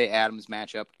Davante Adams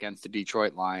matchup against the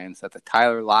Detroit Lions, that the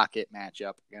Tyler Lockett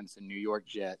matchup against the New York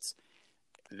Jets,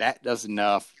 that does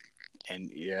enough.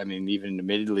 And, even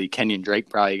admittedly, Kenyon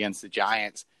Drake probably against the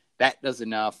Giants, that does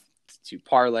enough to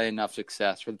parlay enough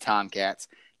success for the Tomcats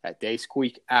that they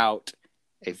squeak out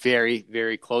a very,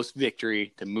 very close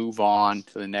victory to move on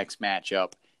to the next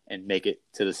matchup and make it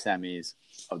to the semis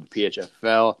of the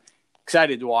PHFL.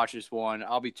 Excited to watch this one.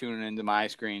 I'll be tuning into my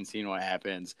screen, seeing what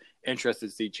happens. Interested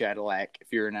to see Cadillac,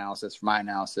 if your analysis for my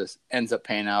analysis ends up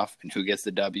paying off and who gets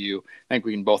the W. I think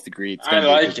we can both agree. I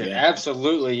like it.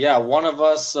 Absolutely. Yeah. One of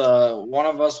us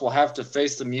will have to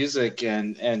face the music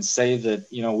and say that,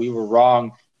 we were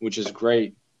wrong, which is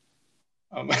great.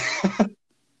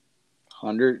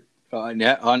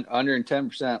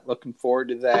 110%. Looking forward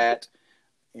to that.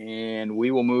 And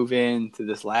we will move into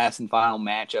this last and final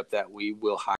matchup that we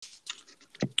will highlight.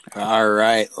 All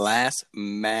right, last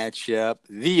matchup,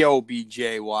 the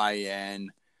OBJYN,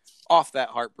 off that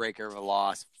heartbreaker of a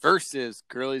loss, versus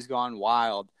Girlies Gone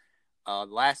Wild.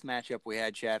 Last matchup we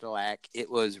had, Cadillac,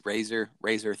 it was razor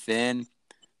thin.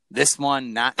 This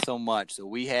one, not so much. So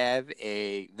we have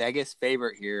a Vegas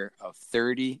favorite here of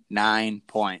 39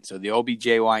 points. So the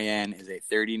OBJYN is a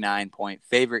 39-point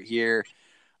favorite here.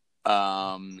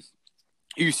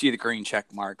 You see the green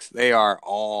check marks. They are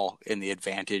all in the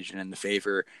advantage and in the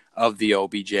favor of the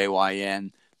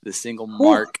OBJYN. The single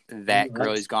mark that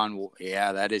Girlies Gone,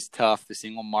 that is tough. The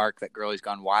single mark that Girlies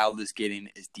Gone Wild is getting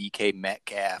is DK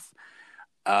Metcalf.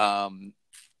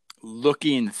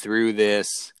 Looking through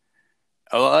this,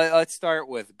 Let's start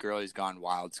with Girlies Gone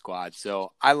Wild squad.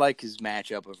 So I like his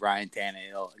matchup of Ryan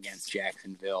Tannehill against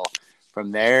Jacksonville.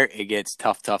 From there, it gets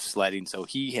tough sledding. So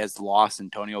he has lost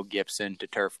Antonio Gibson to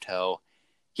turf toe.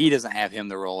 He doesn't have him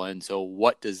to roll in. So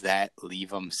what does that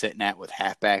leave him sitting at with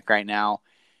halfback right now?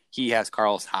 He has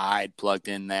Carlos Hyde plugged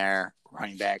in there,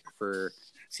 running back for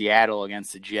Seattle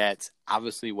against the Jets.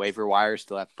 Obviously, waiver wire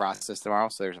still have to process tomorrow,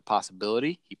 so there's a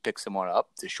possibility he picks someone up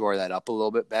to shore that up a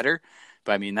little bit better.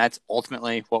 But, I mean, that's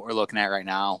ultimately what we're looking at right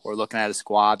now. We're looking at a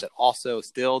squad that also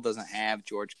still doesn't have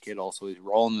George Kittle, so he's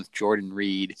rolling with Jordan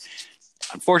Reed.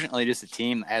 Unfortunately, just a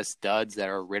team that has studs that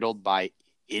are riddled by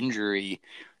injury.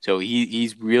 So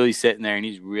he's really sitting there, and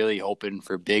he's really hoping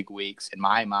for big weeks, in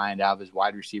my mind, out of his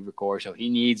wide receiver core. So he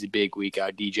needs a big week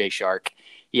out of DJ Shark.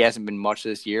 He hasn't been much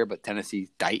this year, but Tennessee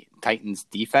Titans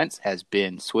defense has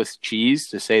been Swiss cheese,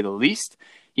 to say the least.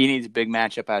 He needs a big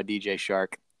matchup out of DJ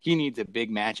Shark. He needs a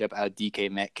big matchup out of DK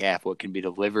Metcalf, what can be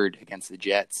delivered against the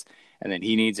Jets. And then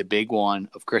he needs a big one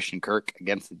of Christian Kirk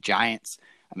against the Giants.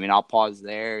 I mean, I'll pause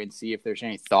there and see if there's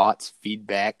any thoughts,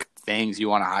 feedback, things you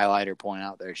want to highlight or point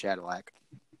out there, Shadowlack.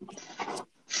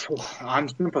 I'm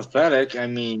sympathetic. I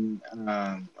mean,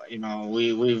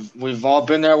 we've all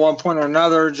been there at one point or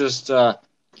another. Just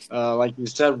like you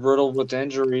said, riddled with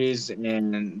injuries,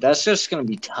 and that's just going to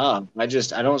be tough. I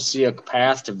don't see a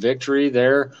path to victory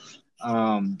there.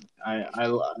 I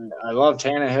love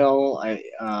Tannehill.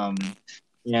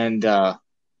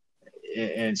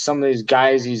 And some of these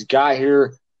guys he's got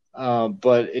here,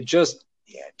 but it just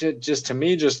to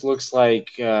me just looks like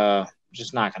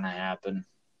just not going to happen.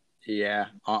 Yeah.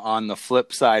 On the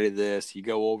flip side of this, you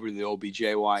go over the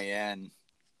OBJYN,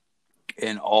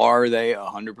 and are they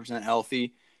 100%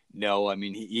 healthy? No. I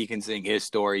mean, he can sing his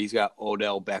story. He's got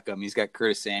Odell Beckham. He's got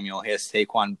Curtis Samuel. He has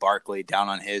Saquon Barkley down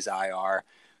on his IR.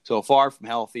 So far from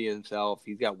healthy himself.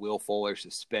 He's got Will Fuller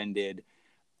suspended.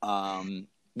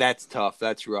 That's tough.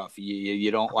 That's rough.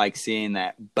 You don't like seeing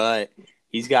that. But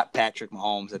he's got Patrick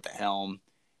Mahomes at the helm.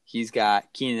 He's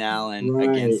got Keenan Allen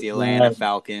against the Atlanta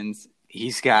Falcons.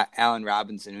 He's got Allen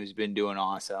Robinson, who's been doing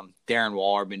awesome. Darren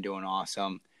Waller been doing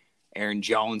awesome. Aaron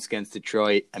Jones against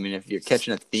Detroit. I mean, if you're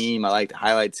catching a theme, I like the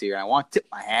highlights here. I want to tip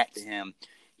my hat to him.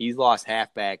 He's lost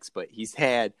halfbacks, but he's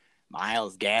had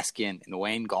Myles Gaskin and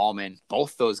Wayne Gallman.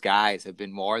 Both those guys have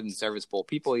been more than serviceable.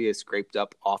 People he has scraped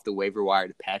up off the waiver wire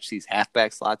to patch these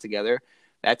halfback slots together.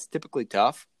 That's typically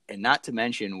tough. And not to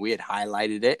mention, we had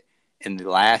highlighted it in the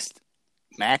last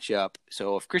matchup.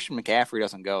 So if Christian McCaffrey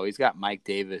doesn't go, he's got Mike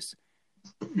Davis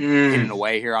hidden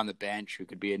away here on the bench, who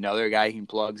could be another guy he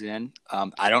plugs in.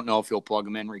 I don't know if he'll plug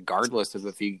him in regardless of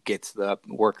if he gets the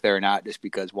work there or not, just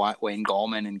because Wayne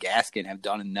Gallman and Gaskin have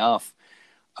done enough.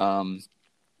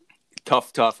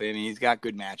 Tough. I mean, he's got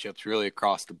good matchups really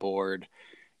across the board.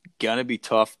 Gonna be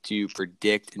tough to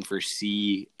predict and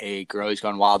foresee a Girlies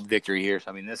Gone Wild victory here.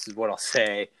 So, I mean, this is what I'll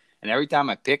say. And every time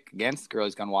I pick against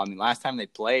Girlies Gone Wild, I mean, last time they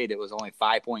played, it was only a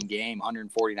 5-point game,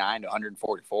 149 to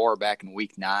 144 back in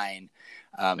week 9.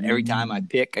 Every time I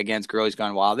pick against Girlies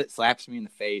Gone Wild, it slaps me in the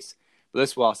face. But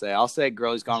this is what I'll say. I'll say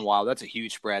Girlies Gone Wild. That's a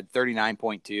huge spread,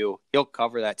 39.2. He'll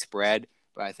cover that spread.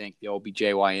 But I think the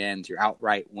OBJYN's your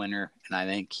outright winner, and I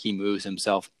think he moves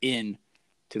himself in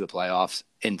to the playoffs,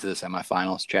 into the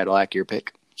semifinals. Chadlack, your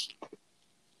pick?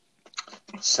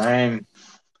 Same.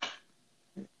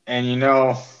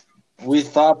 And, we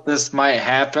thought this might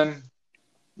happen,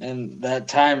 and that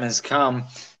time has come.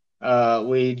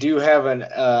 We do have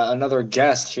another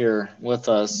guest here with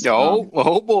us.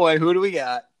 Oh, boy. Who do we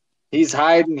got? He's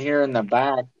hiding here in the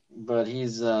back, but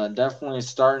he's definitely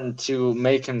starting to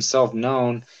make himself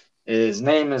known. His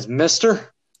name is Mr.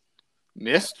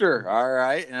 All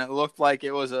right. And it looked like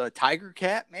it was a tiger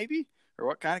cat, maybe? Or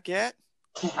what kind of cat?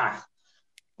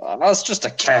 Well, that's just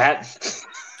a cat.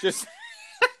 Just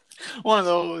one of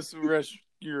those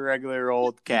your regular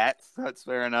old cats. That's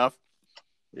fair enough.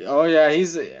 Oh, yeah.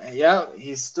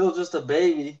 He's still just a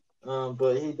baby.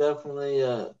 But he definitely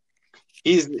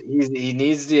he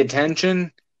needs the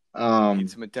attention.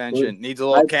 Needs some attention. Needs a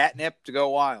little catnip to go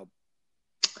wild.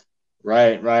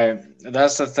 Right.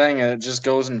 That's the thing. It just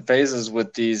goes in phases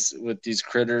with these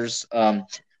critters.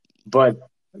 But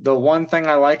the one thing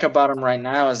I like about him right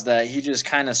now is that he just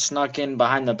kind of snuck in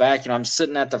behind the back. I'm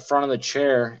sitting at the front of the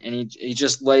chair, and he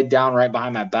just laid down right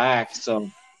behind my back.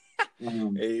 So,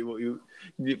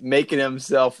 making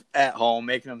himself at home,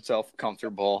 making himself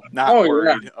comfortable, not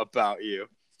worried about you.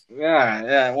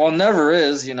 Yeah. Well, never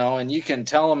is, and you can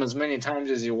tell him as many times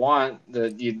as you want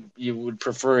that you would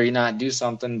prefer he not do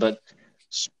something, but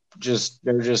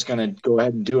they're just going to go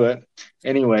ahead and do it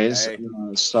anyways. Hey,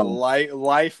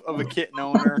 life of a kitten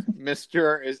owner,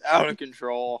 Mr. is out of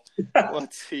control.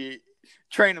 Let's see.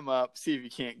 train them up, see if you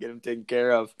can't get them taken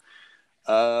care of.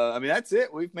 I mean, that's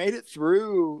it. We've made it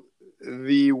through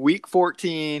the Week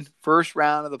 14 first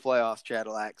round of the playoffs,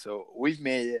 Cadillac. So we've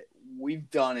made it. We've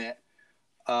done it.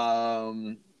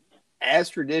 As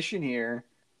tradition here,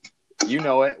 you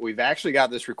know it. We've actually got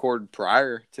this recorded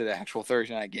prior to the actual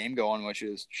Thursday night game going, which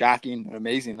is shocking and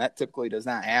amazing. That typically does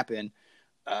not happen.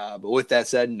 But with that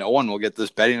said, no one will get this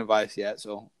betting advice yet.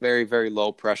 So very, very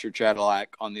low pressure,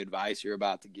 Cadillac, on the advice you're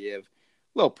about to give.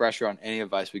 Low pressure on any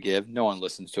advice we give. No one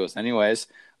listens to us anyways.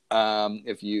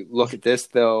 If you look at this,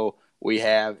 though, we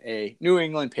have a New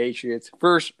England Patriots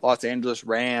versus Los Angeles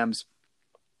Rams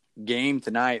game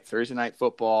tonight, Thursday night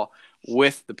football,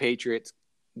 with the Patriots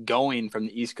going from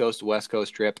the East Coast to West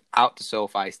Coast trip out to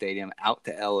SoFi Stadium, out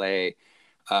to LA.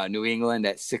 New England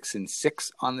at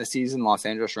 6-6 on the season. Los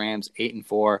Angeles Rams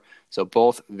 8-4. So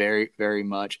both very, very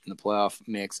much in the playoff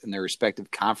mix in their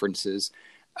respective conferences.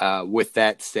 With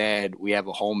that said, we have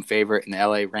a home favorite in the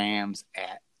LA Rams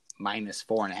at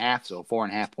 -4.5, so a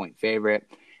 4.5-point favorite.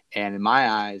 And in my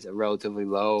eyes, a relatively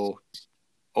low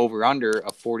over-under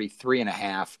of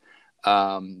 43.5.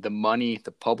 The money,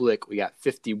 the public, we got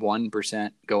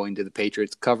 51% going to the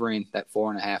Patriots covering that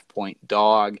 4.5-point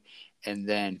dog, and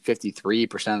then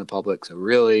 53% of the public. So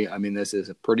really, I mean, this is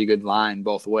a pretty good line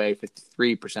both way.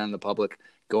 53% of the public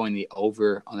going the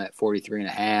over on that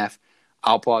 43.5.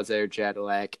 I'll pause there,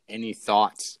 Cadillac. Any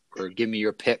thoughts or give me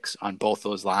your picks on both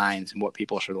those lines and what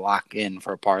people should lock in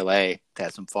for a parlay to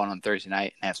have some fun on Thursday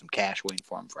night and have some cash waiting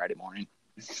for them Friday morning?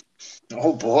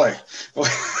 Oh, boy.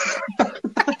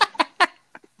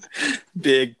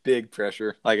 Big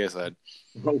pressure, like I said.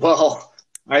 Well,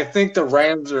 I think the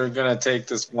Rams are going to take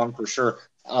this one for sure.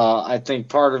 I think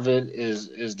part of it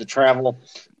is the travel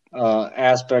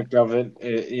aspect of it.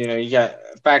 You got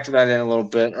to factor that in a little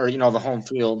bit, or, the home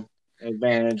field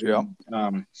advantage. Yeah.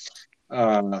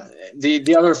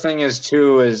 The other thing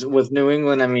is with New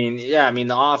England,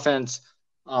 the offense,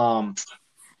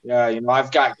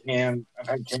 I've got Cam. I've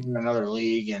had Cam in another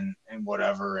league and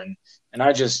whatever, and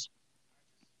I just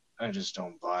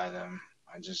don't buy them.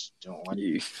 I just don't like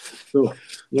it. So, all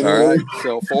right.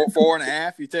 So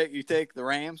 4.5. You take the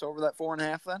Rams over that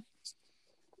 4.5 then?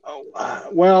 Oh,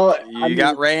 well, you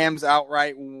got Rams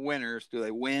outright winners. Do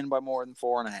they win by more than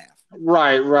 4.5?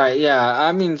 Right.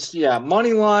 Yeah.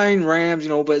 Money line Rams,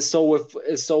 but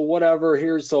so whatever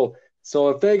here. So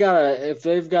if they've got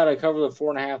to cover the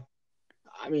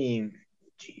 4.5,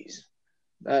 geez,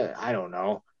 I don't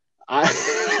know.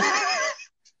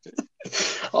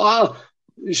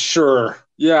 Sure.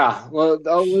 Yeah. Well,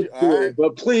 let's do it.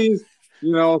 But please,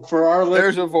 for our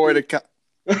listeners, there's a void of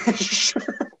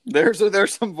sure.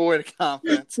 There's some void of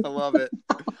confidence. I love it.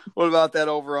 What about that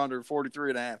over under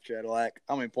 43.5, Cadillac?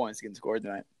 How many points getting scored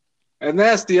tonight? And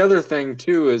that's the other thing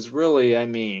too, is really,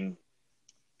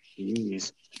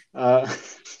 geez.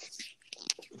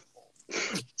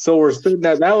 So we're sitting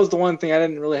that was the one thing I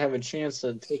didn't really have a chance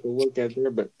to take a look at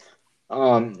there, but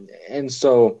and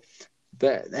so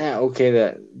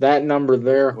that number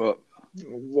there. Well,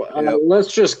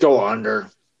 let's just go under.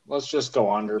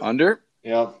 Under?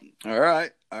 Yep. All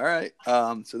right.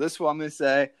 So this one I'm going to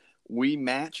say we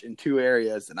match in two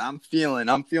areas, and I'm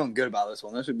feeling good about this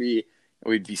one.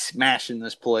 We'd be smashing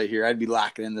this play here. I'd be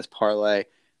locking in this parlay.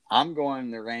 I'm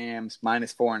going the Rams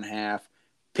 -4.5.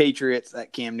 Patriots,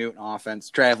 that Cam Newton offense,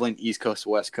 traveling East Coast to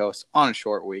West Coast on a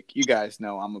short week. You guys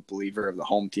know I'm a believer of the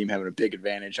home team having a big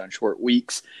advantage on short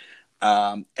weeks.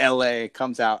 LA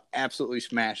comes out, absolutely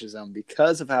smashes them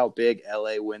because of how big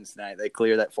LA wins tonight. They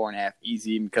clear that 4.5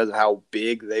 easy because of how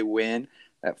big they win.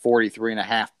 That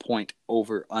 43.5-point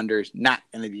over-under is not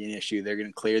going to be an issue. They're going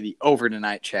to clear the over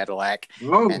tonight, Cadillac.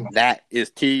 Oh. And that is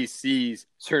TC's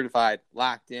certified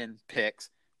locked-in picks.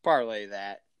 Parlay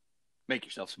that. Make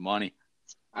yourself some money.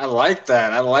 I like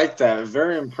that.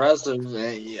 Very impressive.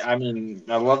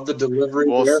 I love the delivery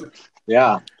there.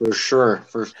 Yeah, for sure.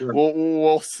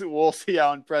 We'll see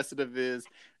how impressive it is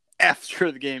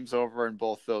after the game's over and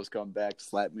both those come back to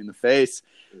slap me in the face.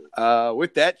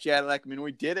 With that, Cadillac,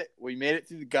 we did it. We made it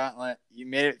through the gauntlet. You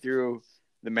made it through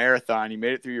the marathon. You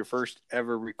made it through your first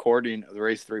ever recording of the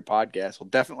Race 3 podcast. We'll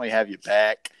definitely have you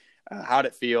back. How'd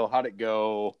it feel? How'd it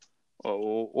go?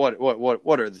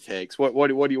 What are the takes? What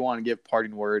do you want to give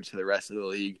parting words to the rest of the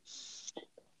league?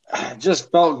 It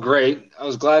just felt great. I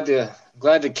was glad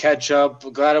to catch up.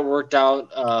 Glad it worked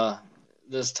out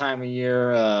this time of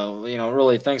year.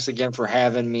 Really thanks again for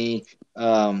having me.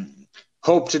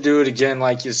 Hope to do it again,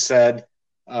 like you said.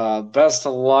 Best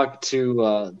of luck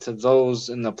to those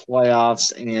in the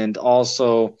playoffs, and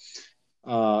also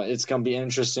it's going to be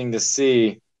interesting to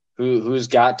see who's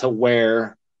got to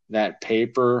wear that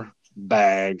paper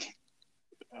bag.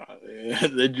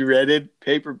 The dreaded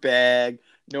paper bag.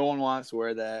 No one wants to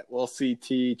wear that. Well,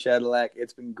 CT, Cadillac,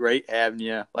 it's been great having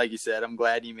you. Like you said, I'm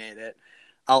glad you made it.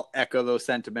 I'll echo those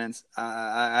sentiments.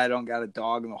 I don't got a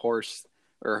dog in the horse,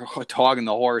 or a dog in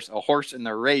the horse, a horse in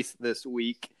the race this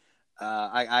week.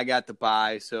 I got the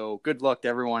bye, so good luck to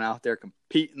everyone out there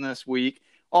competing this week.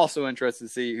 Also interested to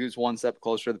see who's one step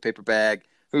closer to the paper bag,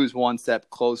 who's one step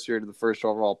closer to the first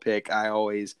overall pick. I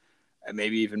always,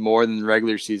 maybe even more than the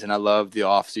regular season, I love the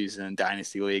offseason and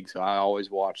Dynasty League, so I always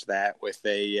watch that with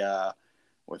a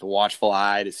watchful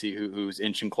eye to see who's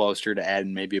inching closer to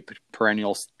adding maybe a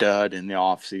perennial stud in the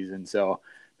offseason. So,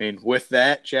 I mean, with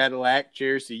that, Cadillac,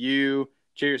 cheers to you.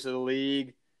 Cheers to the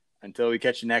league. Until we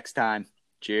catch you next time.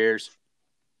 Cheers.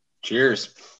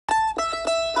 Cheers.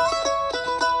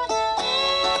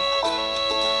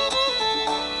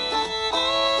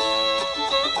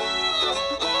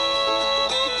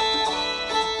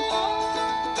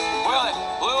 Well, it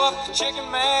blew up the chicken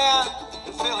man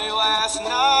in Philly last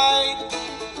night.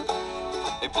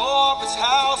 They blew up his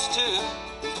house too.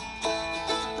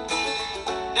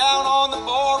 Down on the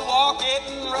boardwalk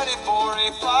getting ready for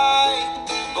a fight.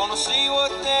 Gonna see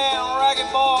what them ragged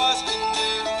boys can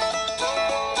do.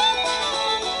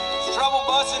 There's trouble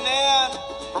busting in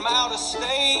from out of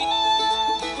state,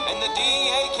 and the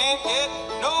DA can't get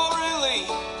no relief.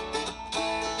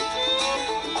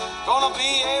 Gonna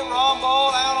be a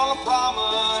rumble out on the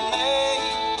promenade,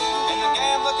 and the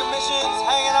gambling commission's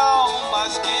hanging on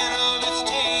by the skin of its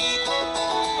teeth.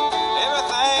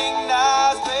 Everything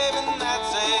dies, baby, and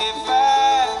that's a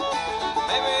fact.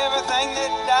 Baby, everything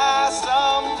that dies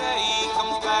someday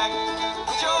comes back.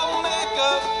 Put your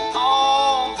makeup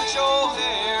on, put your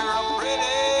hair up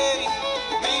pretty.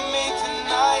 Meet me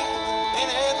tonight in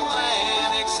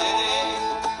Atlantic City.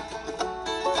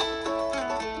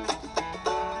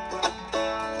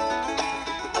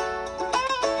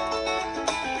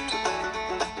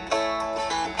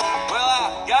 Well,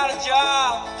 I got a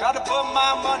job, tried to put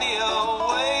my money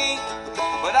away,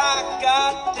 but I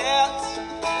got debts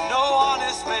no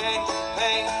honest man can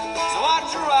pay. So I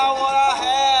drew out what I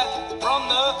had from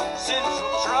the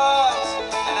Central Trust.